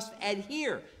 You must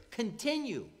adhere,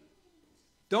 continue.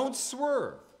 Don't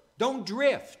swerve, don't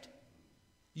drift.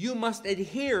 You must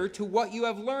adhere to what you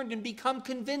have learned and become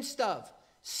convinced of.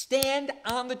 Stand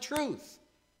on the truth.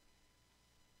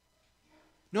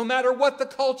 No matter what the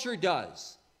culture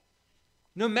does,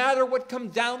 no matter what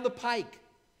comes down the pike,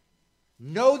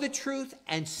 know the truth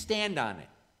and stand on it.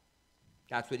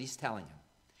 That's what he's telling him.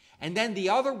 And then the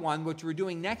other one, which we're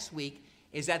doing next week,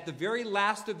 is at the very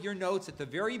last of your notes, at the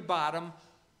very bottom,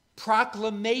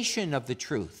 proclamation of the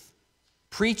truth.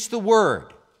 Preach the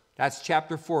word. That's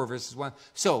chapter 4, verses 1.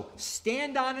 So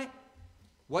stand on it,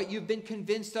 what you've been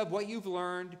convinced of, what you've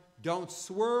learned. Don't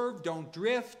swerve, don't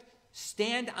drift.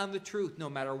 Stand on the truth no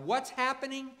matter what's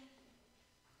happening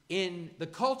in the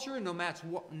culture, no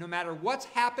matter what's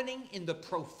happening in the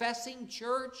professing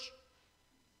church.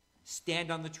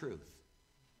 Stand on the truth.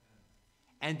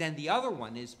 And then the other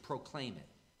one is proclaim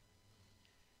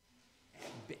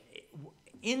it.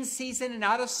 In season and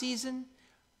out of season,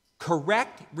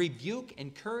 correct, rebuke,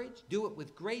 encourage. Do it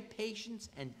with great patience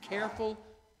and careful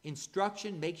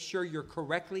instruction. Make sure you're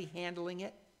correctly handling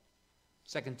it.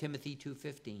 2 Timothy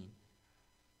 2:15.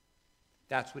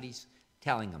 That's what he's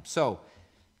telling them. So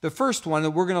the first one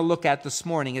that we're going to look at this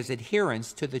morning is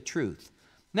adherence to the truth.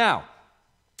 Now,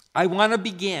 I want to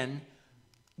begin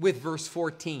with verse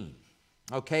 14.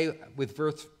 Okay, with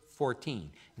verse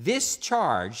 14. This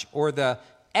charge, or the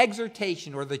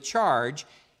exhortation, or the charge,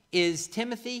 is,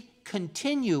 Timothy,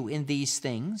 continue in these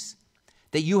things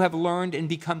that you have learned and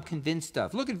become convinced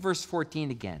of. Look at verse 14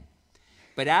 again.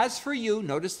 But as for you,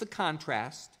 notice the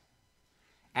contrast.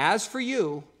 As for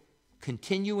you,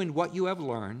 continue in what you have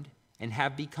learned and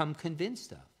have become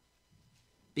convinced of,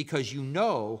 because you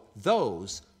know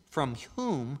those from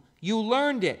whom you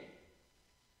learned it.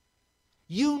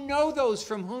 You know those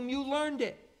from whom you learned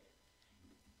it.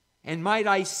 And might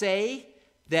I say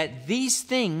that these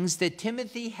things that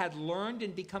Timothy had learned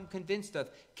and become convinced of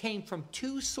came from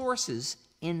two sources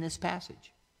in this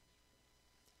passage,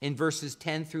 in verses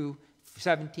 10 through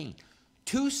 17.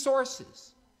 Two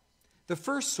sources. The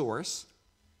first source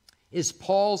is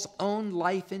Paul's own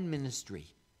life and ministry.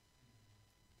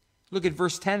 Look at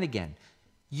verse 10 again.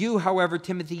 You, however,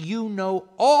 Timothy, you know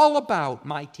all about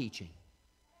my teaching.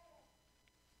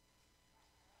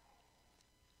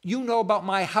 You know about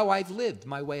how I've lived,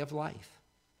 my way of life.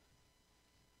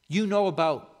 You know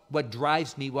about what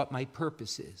drives me, what my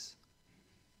purpose is.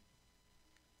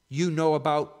 You know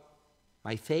about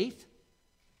my faith,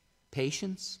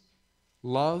 patience,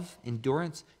 love,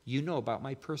 endurance. You know about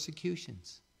my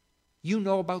persecutions. You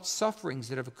know about sufferings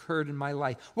that have occurred in my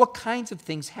life. What kinds of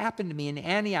things happened to me in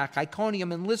Antioch,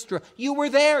 Iconium, and Lystra? You were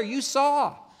there. You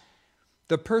saw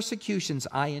the persecutions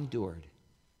I endured.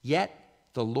 Yet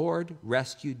the Lord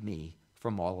rescued me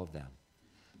from all of them.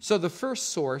 So the first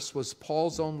source was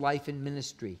Paul's own life and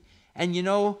ministry. And you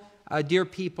know, dear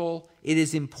people, it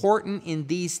is important in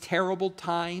these terrible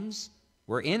times.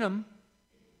 We're in them.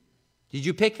 Did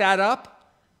you pick that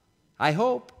up? I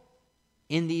hope.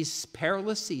 In these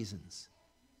perilous seasons,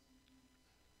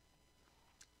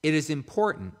 it is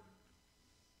important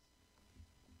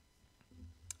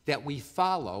that we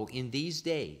follow in these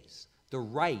days the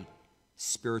right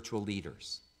spiritual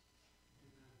leaders.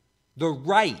 The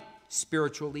right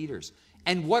spiritual leaders.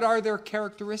 And what are their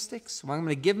characteristics? Well, I'm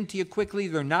going to give them to you quickly.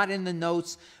 They're not in the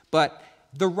notes, but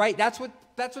that's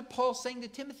what Paul's saying to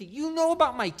Timothy. You know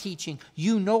about my teaching.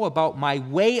 You know about my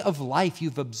way of life.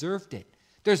 You've observed it.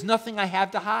 There's nothing I have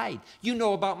to hide. You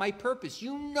know about my purpose.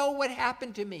 You know what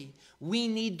happened to me. We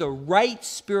need the right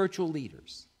spiritual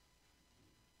leaders.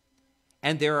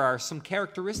 And there are some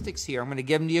characteristics here. I'm going to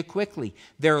give them to you quickly.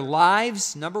 Their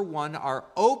lives, number one, are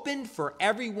open for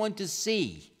everyone to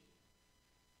see.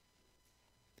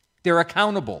 They're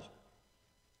accountable.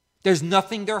 There's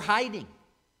nothing they're hiding.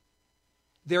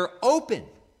 They're open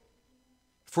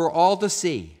for all to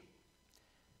see.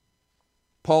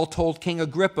 Paul told King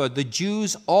Agrippa, the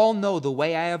Jews all know the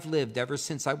way I have lived ever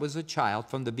since I was a child,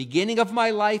 from the beginning of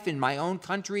my life in my own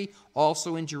country,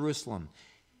 also in Jerusalem.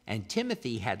 And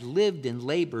Timothy had lived and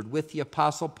labored with the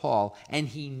Apostle Paul, and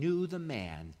he knew the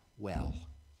man well.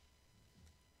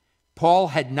 Paul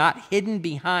had not hidden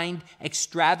behind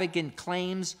extravagant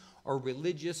claims or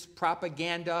religious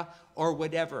propaganda or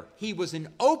whatever. He was an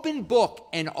open book,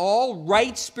 and all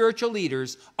right spiritual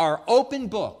leaders are open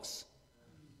books.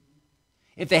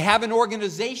 If they have an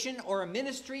organization or a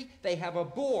ministry, they have a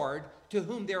board to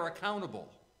whom they're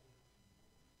accountable.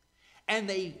 And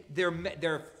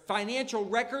their financial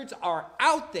records are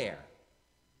out there.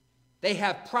 They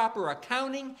have proper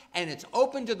accounting, and it's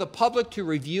open to the public to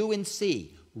review and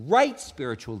see. Right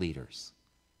spiritual leaders.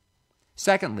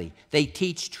 Secondly, they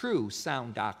teach true,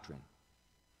 sound doctrine.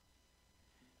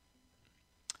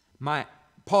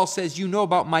 Paul says, you know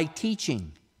about my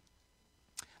teaching,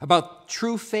 about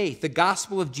true faith, the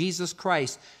gospel of Jesus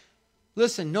Christ.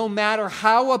 Listen, no matter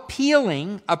how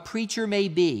appealing a preacher may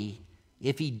be,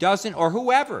 if he doesn't, or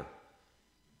whoever,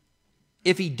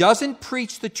 if he doesn't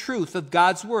preach the truth of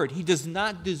God's word, he does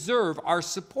not deserve our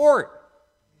support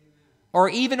or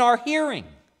even our hearing.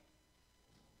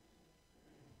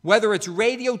 Whether it's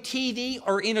radio, TV,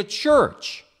 or in a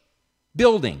church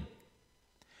building,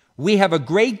 we have a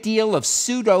great deal of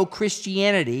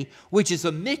pseudo-Christianity, which is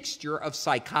a mixture of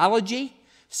psychology,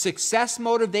 success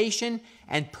motivation,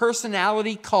 and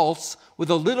personality cults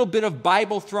with a little bit of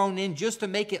Bible thrown in just to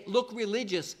make it look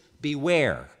religious.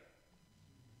 Beware.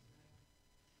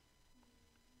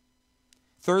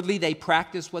 Thirdly, they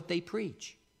practice what they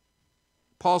preach.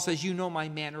 Paul says, you know my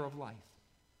manner of life.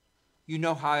 You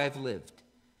know how I've lived.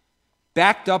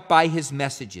 Backed up by his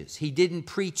messages. He didn't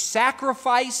preach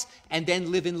sacrifice and then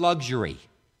live in luxury.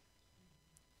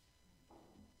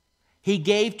 He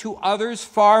gave to others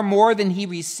far more than he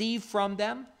received from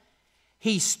them.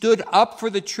 He stood up for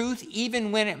the truth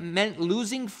even when it meant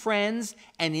losing friends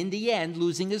and in the end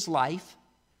losing his life.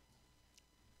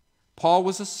 Paul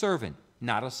was a servant,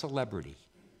 not a celebrity.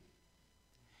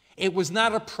 It was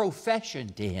not a profession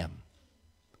to him.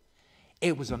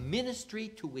 It was a ministry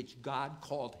to which God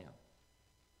called him.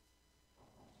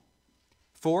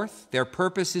 Fourth, their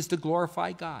purpose is to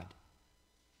glorify God.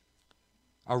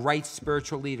 A right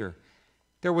spiritual leader.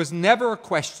 There was never a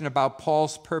question about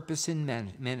Paul's purpose in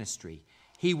ministry.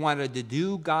 He wanted to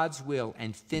do God's will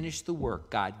and finish the work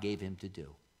God gave him to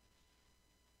do.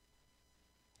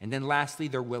 And then lastly,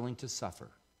 they're willing to suffer.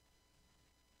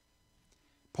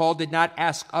 Paul did not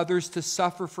ask others to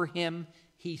suffer for him.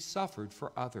 He suffered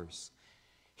for others.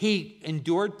 He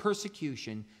endured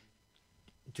persecution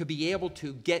to be able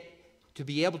to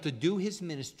do his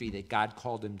ministry that God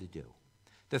called him to do.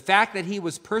 The fact that he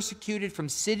was persecuted from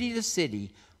city to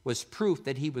city was proof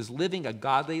that he was living a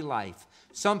godly life.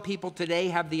 Some people today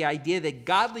have the idea that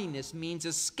godliness means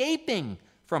escaping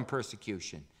from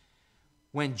persecution,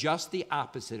 when just the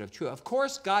opposite of true. Of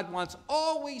course, God wants us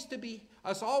always to be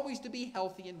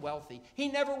healthy and wealthy. He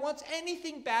never wants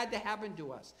anything bad to happen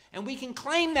to us. And we can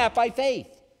claim that by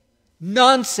faith.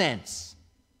 Nonsense.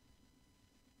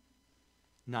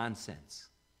 Nonsense.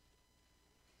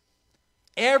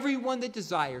 Everyone that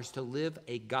desires to live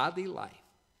a godly life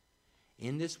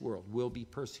in this world will be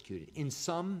persecuted in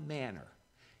some manner.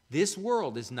 This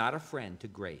world is not a friend to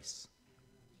grace,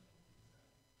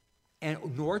 and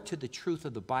nor to the truth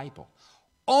of the Bible.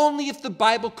 Only if the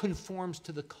Bible conforms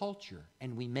to the culture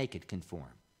and we make it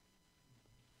conform.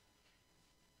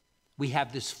 We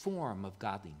have this form of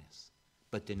godliness,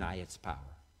 but deny its power.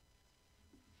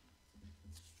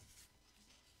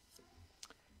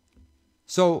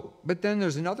 So, but then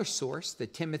there's another source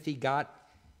that Timothy got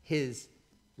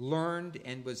learned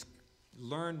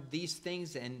these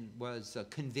things and was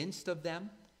convinced of them.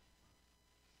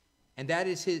 And that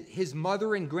is his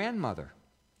mother and grandmother.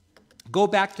 Go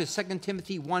back to 2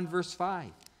 Timothy 1 verse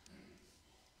 5.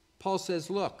 Paul says,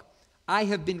 look, I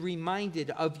have been reminded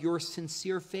of your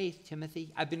sincere faith,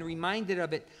 Timothy. I've been reminded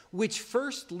of it, which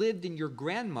first lived in your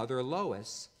grandmother,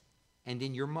 Lois, and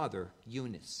in your mother,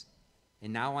 Eunice.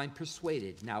 And now I'm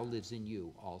persuaded, now lives in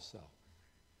you also.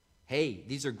 Hey,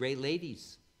 these are great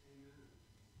ladies.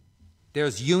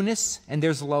 There's Eunice and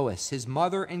there's Lois, his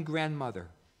mother and grandmother.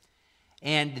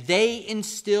 And they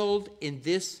instilled in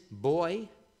this boy,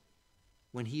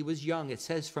 when he was young, it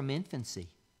says from infancy,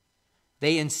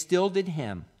 they instilled in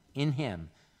him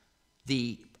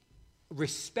the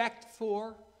respect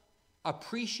for,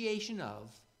 appreciation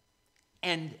of,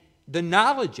 and the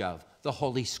knowledge of the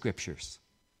Holy Scriptures.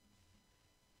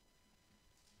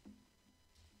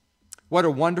 What a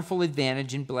wonderful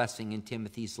advantage and blessing in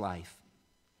Timothy's life.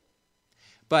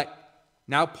 But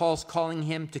now Paul's calling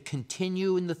him to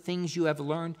continue in the things you have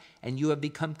learned and you have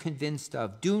become convinced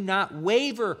of. Do not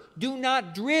waver. Do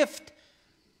not drift.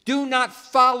 Do not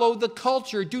follow the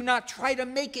culture. Do not try to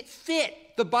make it fit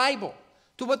the Bible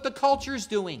to what the culture is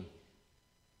doing.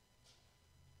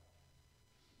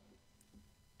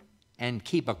 and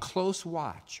keep a close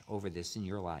watch over this in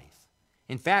your life.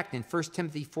 In fact, in 1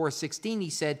 Timothy 4:16, he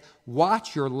said,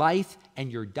 watch your life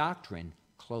and your doctrine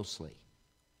closely.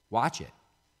 Watch it.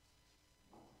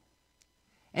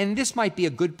 And this might be a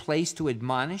good place to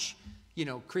admonish,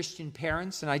 Christian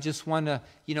parents. And I just want to,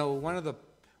 one of the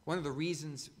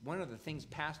things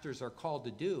pastors are called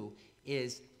to do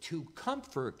is to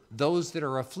comfort those that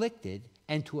are afflicted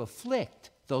and to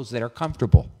afflict those that are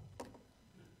comfortable.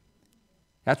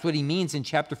 That's what he means in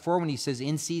chapter 4 when he says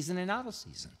in season and out of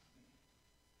season.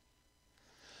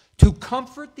 To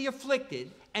comfort the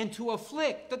afflicted and to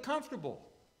afflict the comfortable.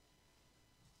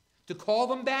 To call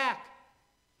them back.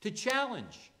 To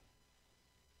challenge.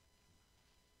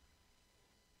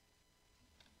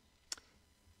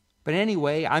 But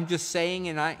anyway, I'm just saying,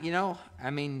 and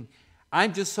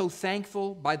I'm just so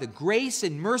thankful by the grace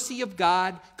and mercy of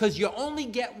God, because you only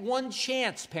get one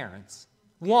chance, parents.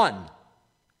 One.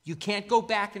 You can't go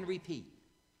back and repeat.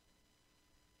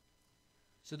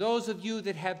 So those of you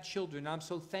that have children, I'm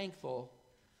so thankful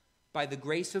by the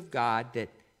grace of God that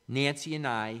Nancy and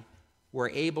I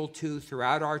were able to,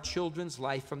 throughout our children's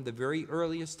life from the very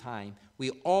earliest time,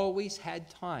 we always had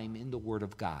time in the Word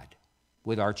of God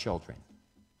with our children.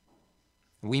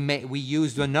 We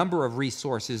used a number of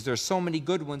resources. There's so many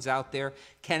good ones out there.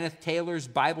 Kenneth Taylor's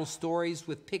Bible stories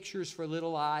with pictures for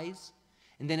little eyes.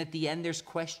 And then at the end there's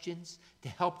questions to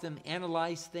help them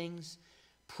analyze things,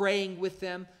 praying with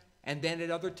them, and then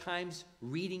at other times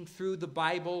reading through the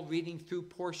Bible, reading through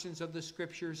portions of the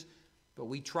Scriptures. But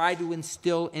we try to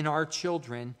instill in our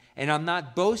children, and I'm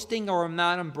not boasting or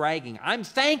I'm bragging. I'm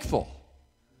thankful.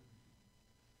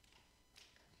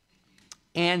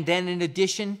 And then in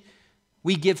addition,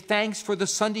 we give thanks for the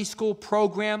Sunday school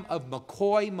program of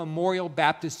McCoy Memorial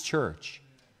Baptist Church.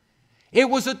 It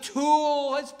was a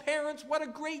tool, as parents, what a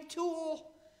great tool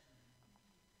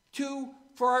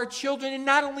for our children, and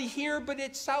not only here, but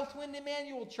at Southwind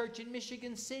Emmanuel Church in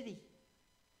Michigan City.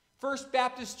 First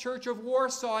Baptist Church of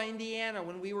Warsaw, Indiana,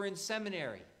 when we were in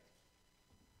seminary.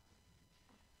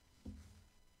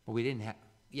 Well, we didn't have...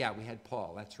 Yeah, we had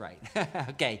Paul, that's right.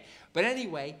 Okay, but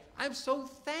anyway, I'm so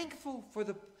thankful for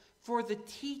the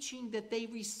teaching that they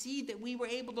received, that we were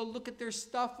able to look at their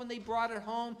stuff when they brought it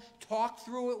home, talk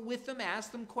through it with them,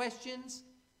 ask them questions.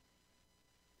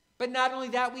 But not only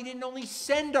that, we didn't only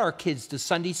send our kids to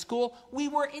Sunday school, we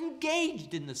were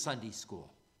engaged in the Sunday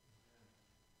school.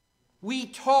 We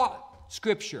taught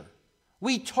Scripture.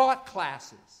 We taught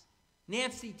classes.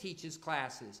 Nancy teaches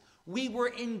classes. We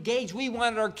were engaged. We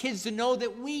wanted our kids to know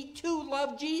that we too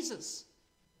love Jesus.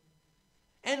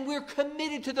 And we're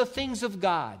committed to the things of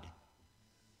God.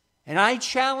 And I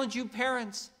challenge you,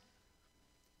 parents,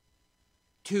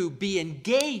 to be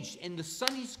engaged in the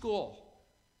Sunday school,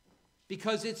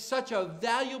 because it's such a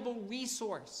valuable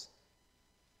resource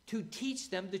to teach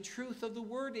them the truth of the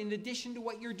Word in addition to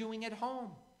what you're doing at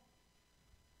home.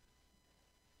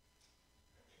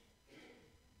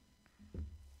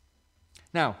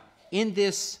 Now, in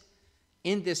this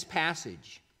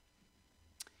passage,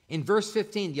 in verse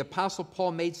 15, the Apostle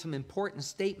Paul made some important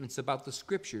statements about the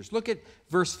Scriptures. Look at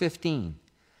verse 15.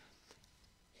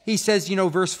 He says,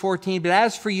 verse 14, but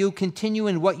as for you, continue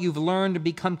in what you've learned and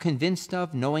become convinced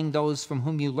of, knowing those from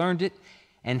whom you learned it,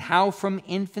 and how from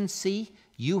infancy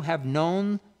you have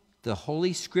known the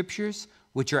Holy Scriptures,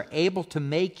 which are able to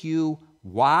make you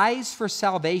wise for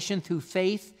salvation through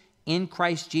faith in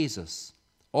Christ Jesus.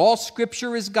 All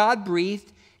Scripture is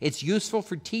God-breathed. It's useful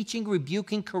for teaching,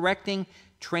 rebuking, correcting,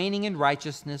 training in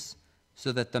righteousness,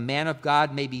 so that the man of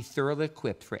God may be thoroughly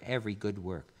equipped for every good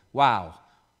work. Wow.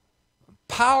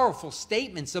 Powerful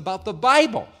statements about the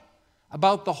Bible,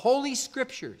 about the Holy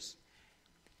Scriptures.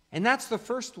 And that's the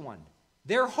first one.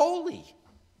 They're holy.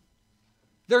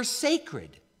 They're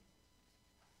sacred.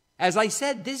 As I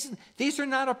said, these are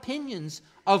not opinions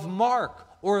of Mark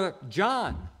or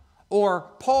John or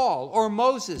Paul or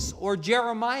Moses or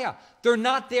Jeremiah. They're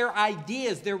not their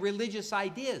ideas, their religious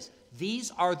ideas.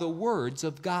 These are the words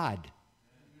of God.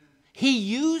 He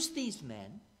used these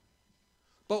men,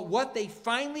 but what they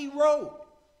finally wrote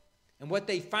and what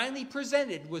they finally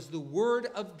presented was the Word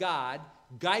of God,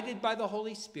 guided by the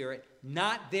Holy Spirit,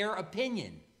 not their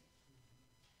opinion.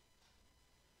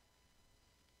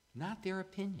 Not their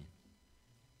opinion.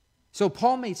 So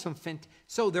Paul made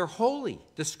so they're holy.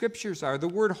 The Scriptures are. The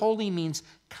word holy means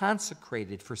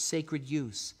consecrated for sacred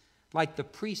use. Like the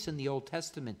priests in the Old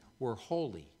Testament were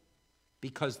holy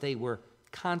because they were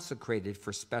consecrated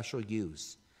for special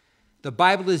use. The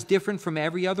Bible is different from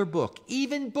every other book,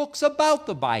 even books about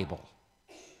the Bible,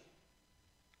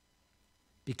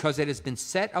 because it has been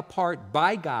set apart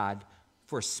by God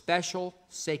for special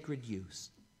sacred use.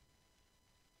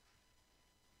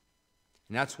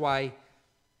 And that's why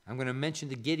I'm going to mention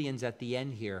the Gideons at the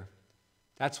end here.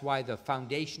 That's why the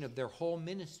foundation of their whole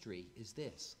ministry is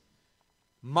this.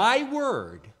 My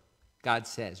word, God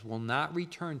says, will not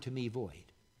return to me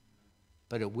void,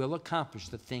 but it will accomplish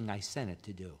the thing I sent it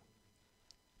to do.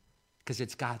 Because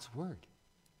it's God's word.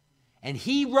 And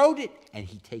he wrote it, and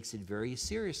he takes it very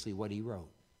seriously, what he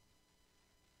wrote.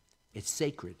 It's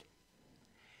sacred.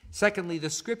 Secondly, the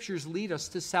scriptures lead us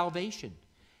to salvation.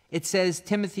 It says,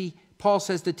 Paul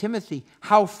says to Timothy,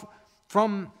 how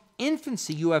from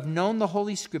infancy you have known the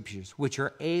Holy Scriptures, which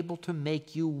are able to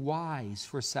make you wise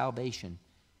for salvation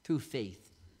through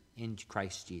faith in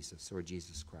Christ Jesus, or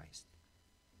Jesus Christ.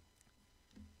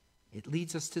 It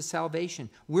leads us to salvation.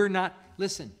 We're not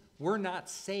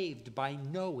saved by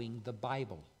knowing the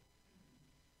Bible.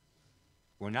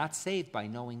 We're not saved by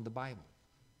knowing the Bible,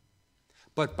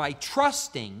 but by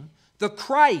trusting the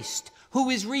Christ who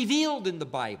is revealed in the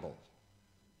Bible.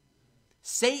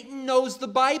 Satan knows the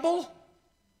Bible.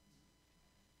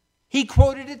 He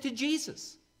quoted it to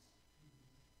Jesus.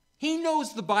 He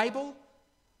knows the Bible,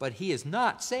 but he is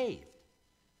not saved.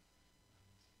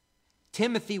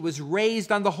 Timothy was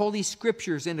raised on the Holy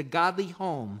Scriptures in a godly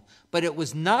home, but it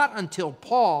was not until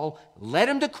Paul led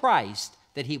him to Christ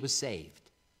that he was saved.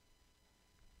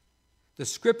 The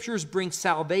Scriptures bring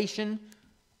salvation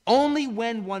only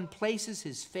when one places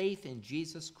his faith in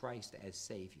Jesus Christ as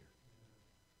Savior.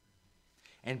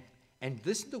 And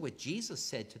listen to what Jesus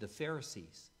said to the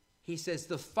Pharisees. He says,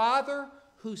 the Father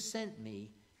who sent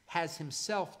me has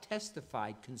himself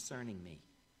testified concerning me.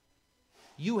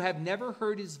 You have never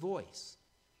heard his voice,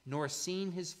 nor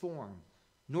seen his form,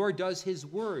 nor does his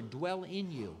word dwell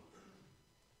in you.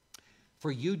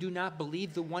 For you do not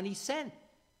believe the one he sent.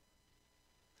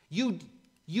 You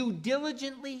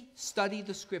diligently study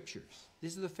the Scriptures.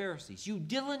 These are the Pharisees. You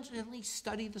diligently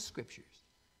study the Scriptures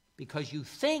because you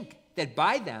think that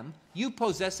by them you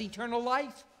possess eternal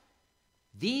life.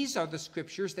 These are the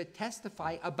Scriptures that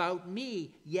testify about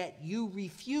me, yet you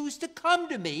refuse to come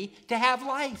to me to have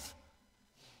life.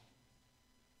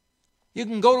 You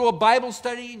can go to a Bible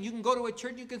study and you can go to a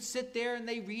church, you can sit there and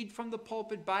they read from the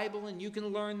pulpit Bible and you can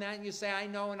learn that and you say, I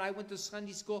know, and I went to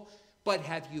Sunday school. But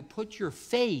have you put your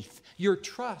faith, your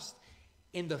trust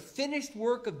in the finished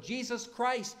work of Jesus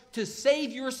Christ to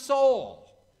save your soul?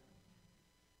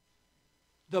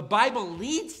 The Bible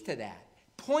leads to that,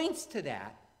 points to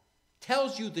that,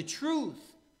 tells you the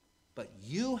truth, but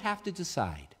you have to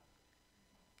decide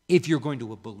if you're going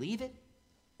to believe it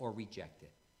or reject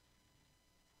it.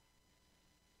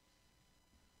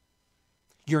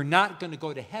 You're not going to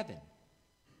go to heaven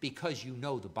because you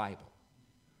know the Bible.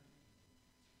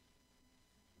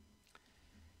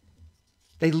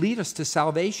 They lead us to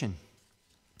salvation.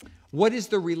 What is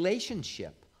the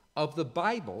relationship of the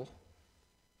Bible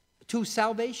to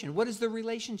salvation? What is the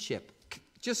relationship?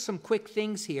 Just some quick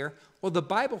things here. Well, the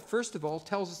Bible, first of all,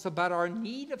 tells us about our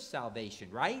need of salvation,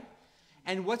 right?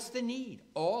 And what's the need?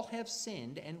 All have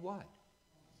sinned and what?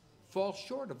 Fall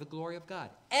short of the glory of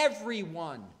God.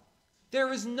 Everyone.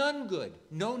 There is none good.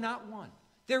 No, not one.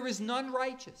 There is none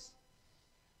righteous.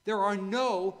 There are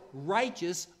no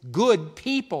righteous, good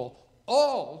people.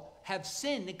 All have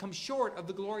sinned and come short of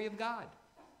the glory of God.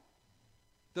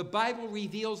 The Bible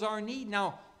reveals our need.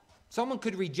 Now, someone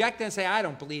could reject that and say, I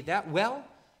don't believe that. Well,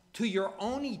 to your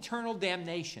own eternal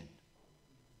damnation.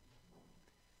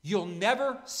 You'll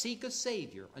never seek a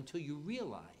Savior until you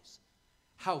realize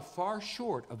how far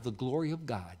short of the glory of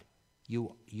God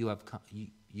you have come.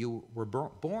 You were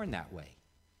born that way.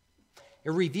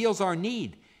 It reveals our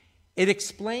need. It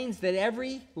explains that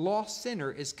every lost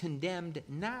sinner is condemned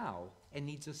now and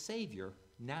needs a Savior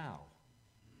now.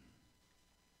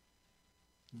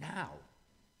 Now.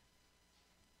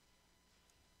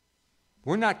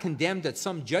 We're not condemned at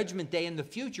some judgment day in the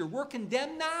future. We're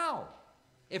condemned now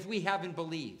if we haven't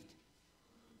believed.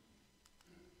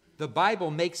 The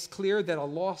Bible makes clear that a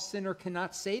lost sinner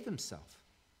cannot save himself.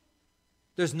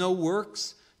 There's no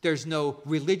works. There's no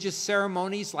religious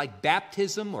ceremonies like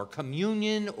baptism or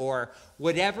communion or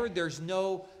whatever. There's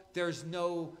no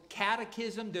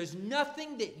catechism. There's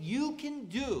nothing that you can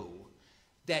do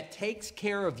that takes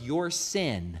care of your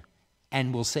sin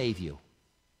and will save you.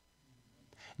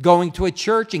 Going to a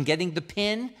church and getting the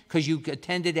pin because you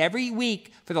attended every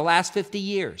week for the last 50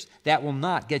 years, that will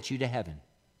not get you to heaven.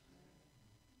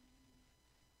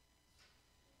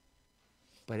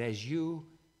 But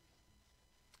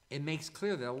it makes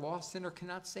clear that a lost sinner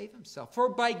cannot save himself. For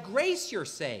by grace you're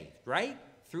saved, right?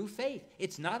 Through faith.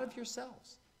 It's not of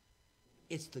yourselves.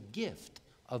 It's the gift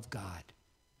of God.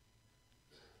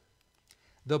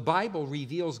 The Bible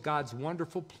reveals God's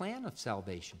wonderful plan of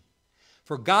salvation.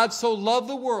 For God so loved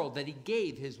the world that he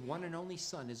gave his one and only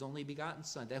Son, his only begotten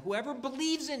Son, that whoever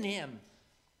believes in him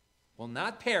will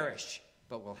not perish,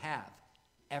 but will have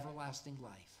everlasting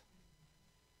life.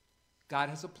 God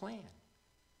has a plan.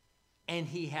 And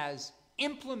he has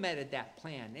implemented that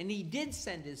plan. And he did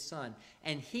send his Son.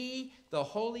 And he, the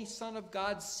Holy Son of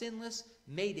God, sinless,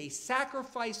 made a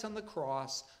sacrifice on the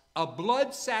cross, a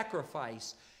blood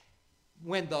sacrifice.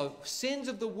 When the sins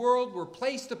of the world were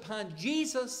placed upon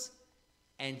Jesus,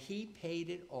 and he paid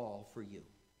it all for you.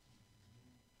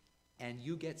 And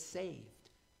you get saved.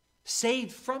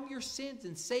 Saved from your sins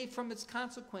and saved from its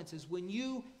consequences. When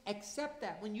you accept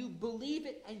that, when you believe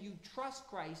it and you trust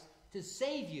Christ to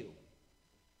save you.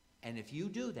 And if you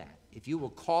do that, if you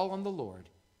will call on the Lord,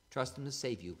 trust him to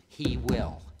save you, he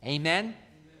will. Amen? Amen.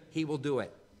 He will do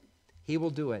it. He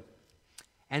will do it.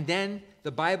 And then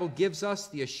the Bible gives us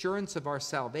the assurance of our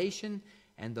salvation,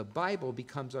 and the Bible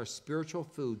becomes our spiritual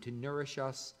food to nourish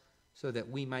us so that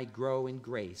we might grow in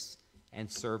grace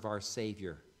and serve our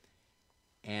Savior.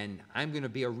 And I'm going to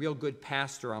be a real good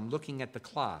pastor. I'm looking at the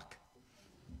clock.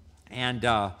 And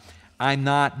I'm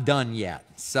not done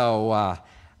yet. So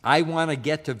I want to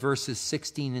get to verses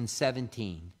 16 and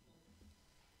 17.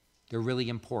 They're really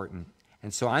important.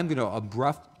 And so I'm going to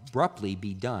abruptly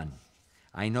be done.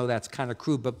 I know that's kind of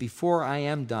crude, but before I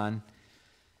am done,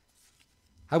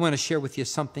 I want to share with you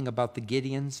something about the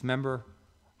Gideons. Remember,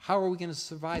 how are we going to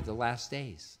survive the last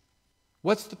days?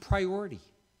 What's the priority?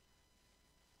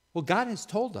 Well, God has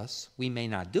told us. We may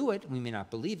not do it, we may not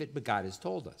believe it, but God has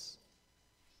told us.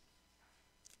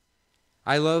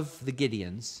 I love the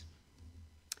Gideons.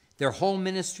 Their whole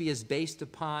ministry is based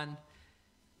upon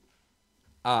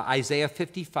Isaiah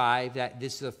 55. That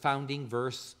this is a founding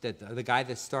verse that the guy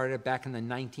that started back in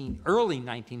the early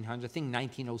 1900s, I think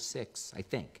 1906, I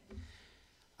think,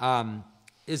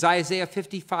 is Isaiah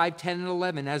 55, 10 and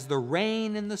 11. As the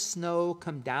rain and the snow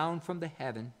come down from the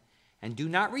heaven and do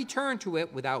not return to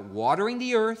it without watering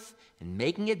the earth and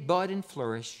making it bud and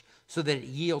flourish, so that it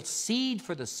yields seed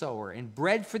for the sower and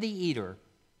bread for the eater,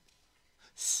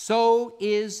 so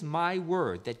is my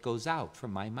word that goes out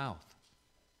from my mouth.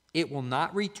 It will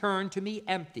not return to me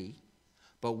empty,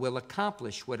 but will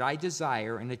accomplish what I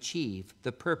desire and achieve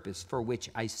the purpose for which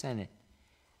I sent it.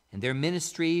 And their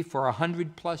ministry for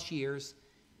 100+ years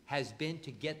has been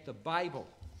to get the Bible,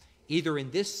 either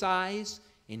in this size,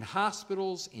 in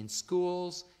hospitals, in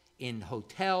schools, in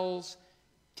hotels,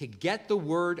 to get the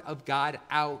Word of God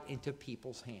out into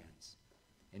people's hands.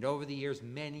 And over the years,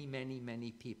 many, many,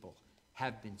 many people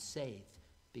have been saved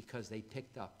because they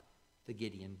picked up the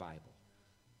Gideon Bible.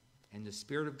 And the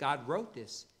Spirit of God wrote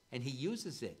this, and he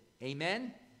uses it.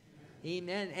 Amen?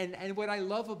 Amen. And what I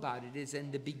love about it is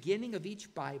in the beginning of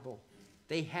each Bible,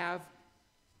 they have,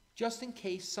 just in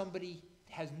case somebody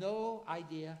has no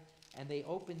idea, and they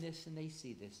open this and they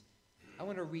see this, I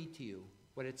want to read to you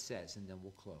what it says, and then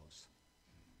we'll close.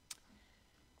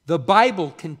 The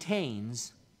Bible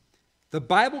contains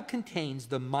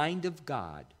the mind of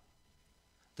God,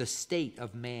 the state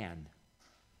of man,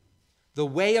 the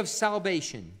way of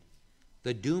salvation,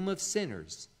 the doom of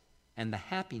sinners, and the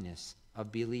happiness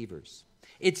of believers.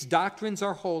 Its doctrines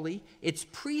are holy, its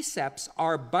precepts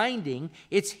are binding,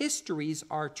 its histories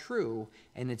are true,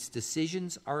 and its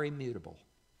decisions are immutable.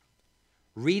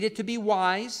 Read it to be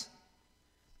wise,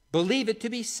 believe it to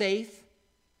be safe,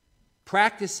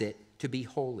 practice it to be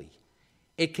holy.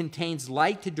 It contains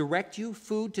light to direct you,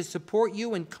 food to support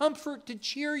you, and comfort to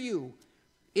cheer you.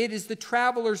 It is the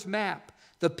traveler's map,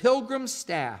 the pilgrim's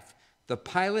staff, the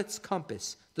pilot's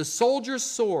compass, the soldier's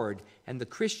sword, and the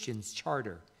Christian's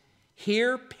charter.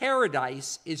 Here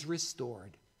paradise is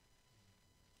restored.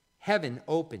 Heaven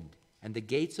opened, and the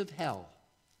gates of hell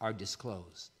are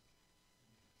disclosed.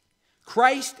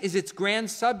 Christ is its grand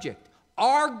subject,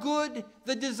 our good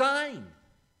the design,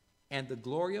 and the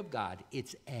glory of God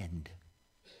its end.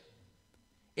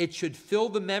 It should fill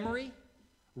the memory,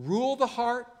 rule the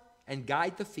heart, and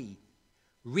guide the feet.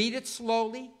 Read it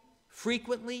slowly,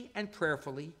 frequently, and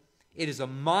prayerfully. It is a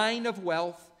mine of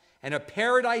wealth and a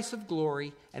paradise of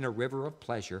glory and a river of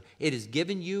pleasure. It is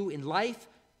given you in life.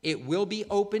 It will be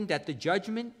opened at the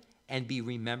judgment and be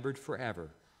remembered forever.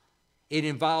 It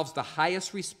involves the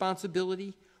highest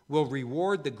responsibility, will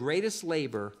reward the greatest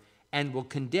labor, and will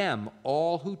condemn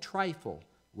all who trifle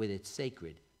with its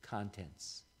sacred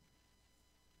contents.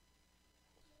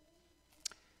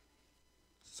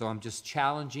 So I'm just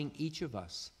challenging each of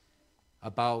us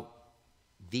about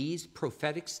these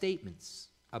prophetic statements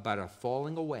about a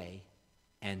falling away,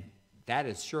 and that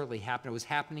has surely happened. It was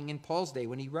happening in Paul's day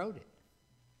when he wrote it.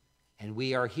 And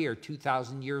we are here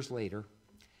 2,000 years later,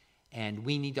 And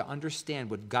we need to understand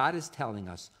what God is telling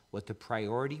us, what the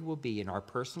priority will be in our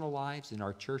personal lives, in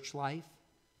our church life.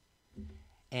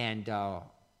 And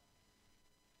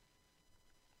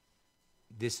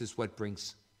this is what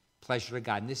brings pleasure to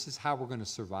God. And this is how we're going to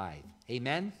survive.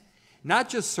 Amen? Not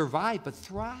just survive, but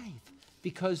thrive.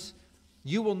 Because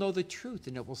you will know the truth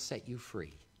and it will set you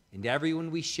free. And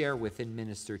everyone we share with and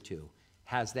minister to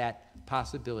has that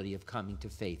possibility of coming to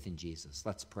faith in Jesus.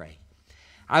 Let's pray.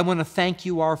 I want to thank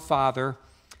you, our Father,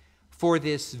 for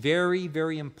this very,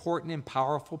 very important and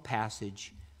powerful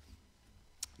passage.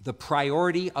 The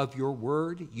priority of your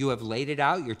word, you have laid it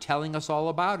out. You're telling us all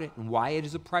about it and why it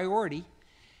is a priority.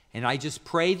 And I just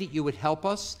pray that you would help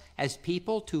us as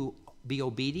people to be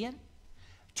obedient,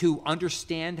 to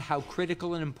understand how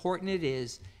critical and important it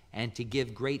is, and to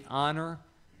give great honor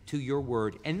to your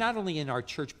word. And not only in our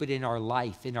church, but in our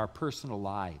life, in our personal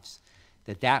lives,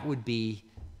 that would be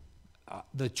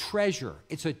the treasure.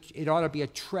 It ought to be a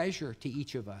treasure to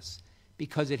each of us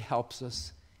because it helps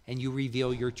us and you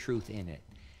reveal your truth in it.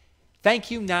 Thank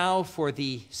you now for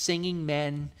the singing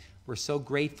men. We're so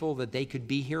grateful that they could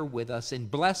be here with us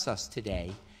and bless us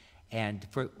today and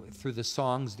through the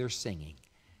songs they're singing.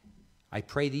 I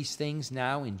pray these things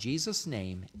now in Jesus'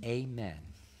 name, amen.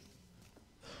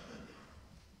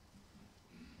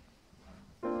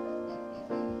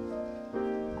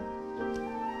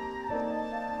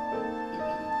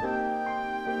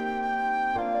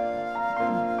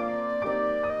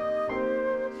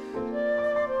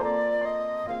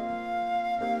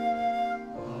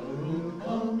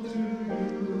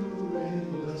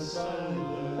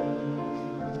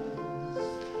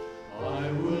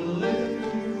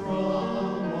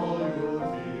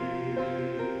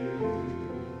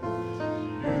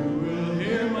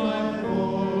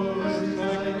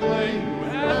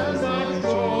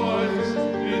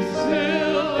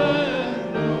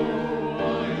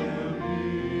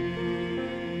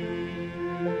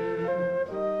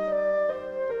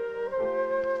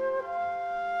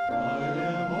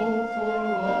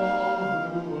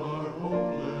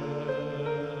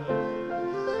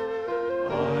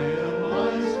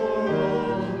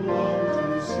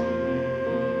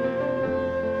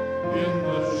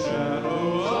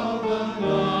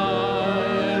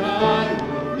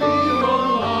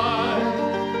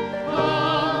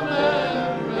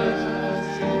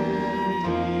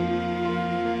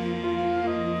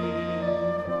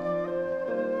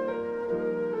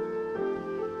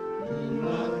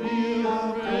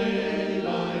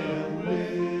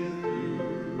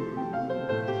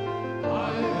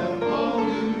 I have called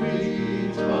you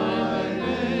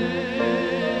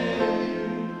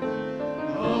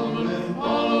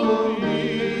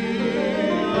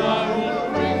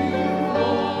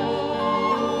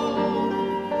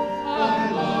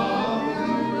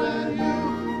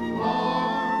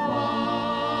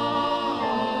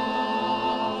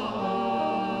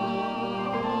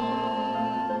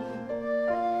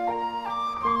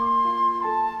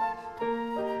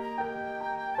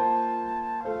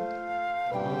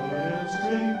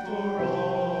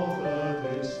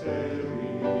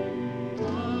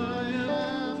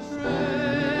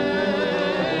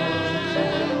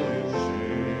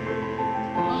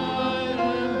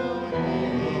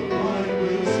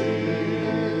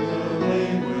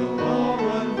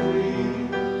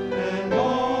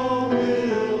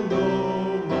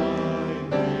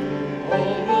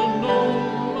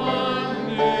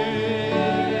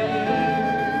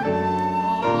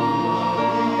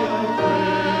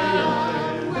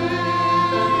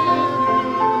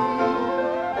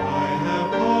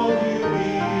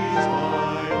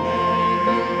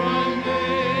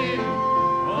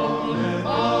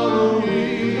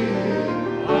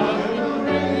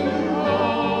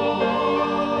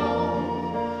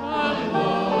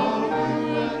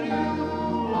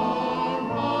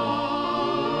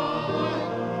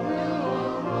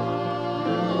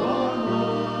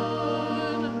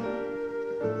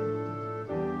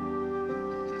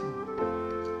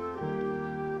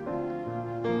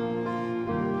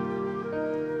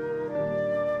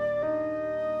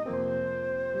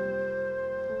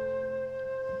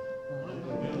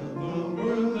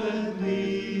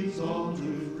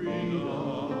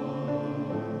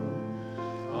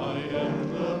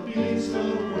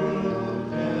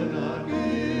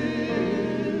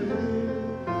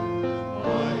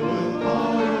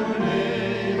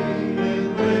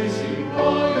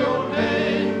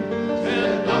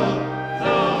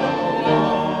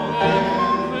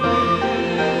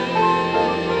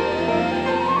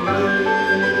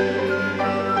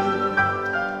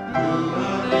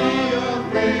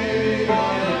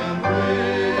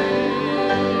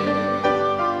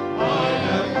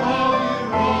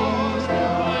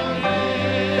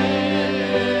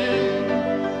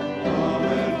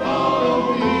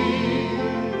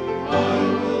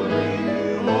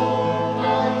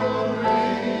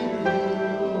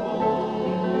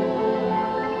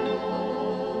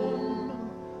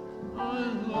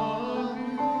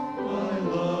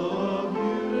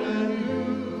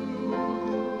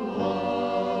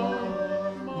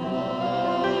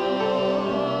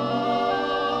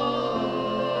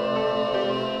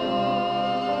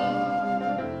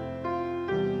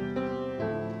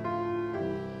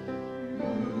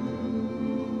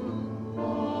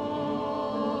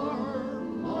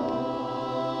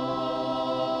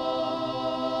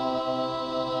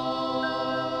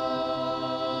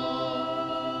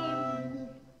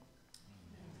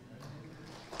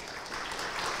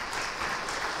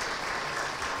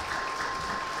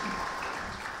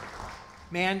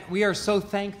Man, we are so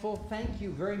thankful. Thank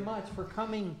you very much for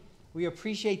coming. We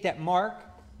appreciate that, Mark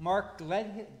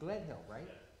Gledhill, right?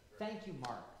 Thank you,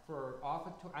 Mark, for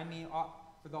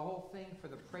for the whole thing, for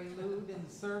the prelude and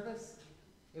the service.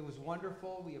 It was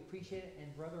wonderful. We appreciate it.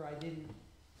 And brother, I forget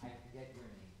your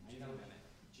name.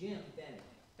 Jim Bennett.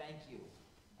 Thank you.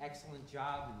 Excellent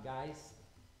job, and guys,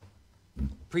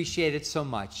 appreciate it so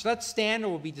much. Let's stand,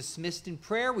 and we'll be dismissed in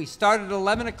prayer. We started at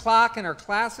 11 o'clock in our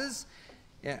classes.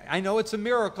 Yeah, I know it's a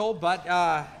miracle, but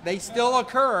they still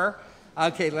occur.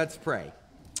 Okay, let's pray.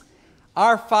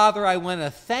 Our Father, I want to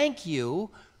thank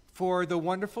you for the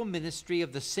wonderful ministry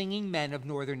of the singing men of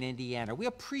Northern Indiana. We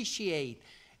appreciate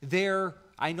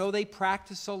I know they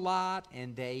practice a lot,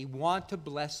 and they want to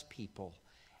bless people,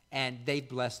 and they've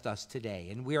blessed us today,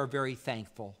 and we are very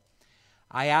thankful.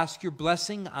 I ask your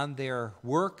blessing on their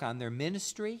work, on their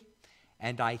ministry,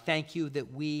 and I thank you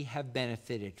that we have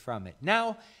benefited from it.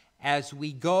 Now, as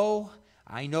we go,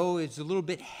 I know it's a little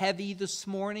bit heavy this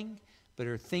morning, but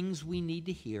there are things we need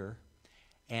to hear,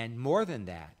 and more than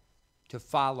that, to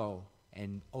follow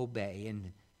and obey,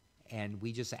 and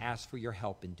we just ask for your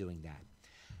help in doing that.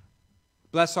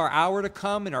 Bless our hour to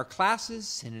come in our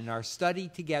classes and in our study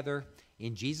together.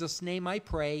 In Jesus' name I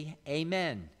pray,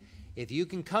 amen. If you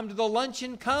can come to the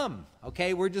luncheon, come.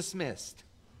 Okay, we're dismissed.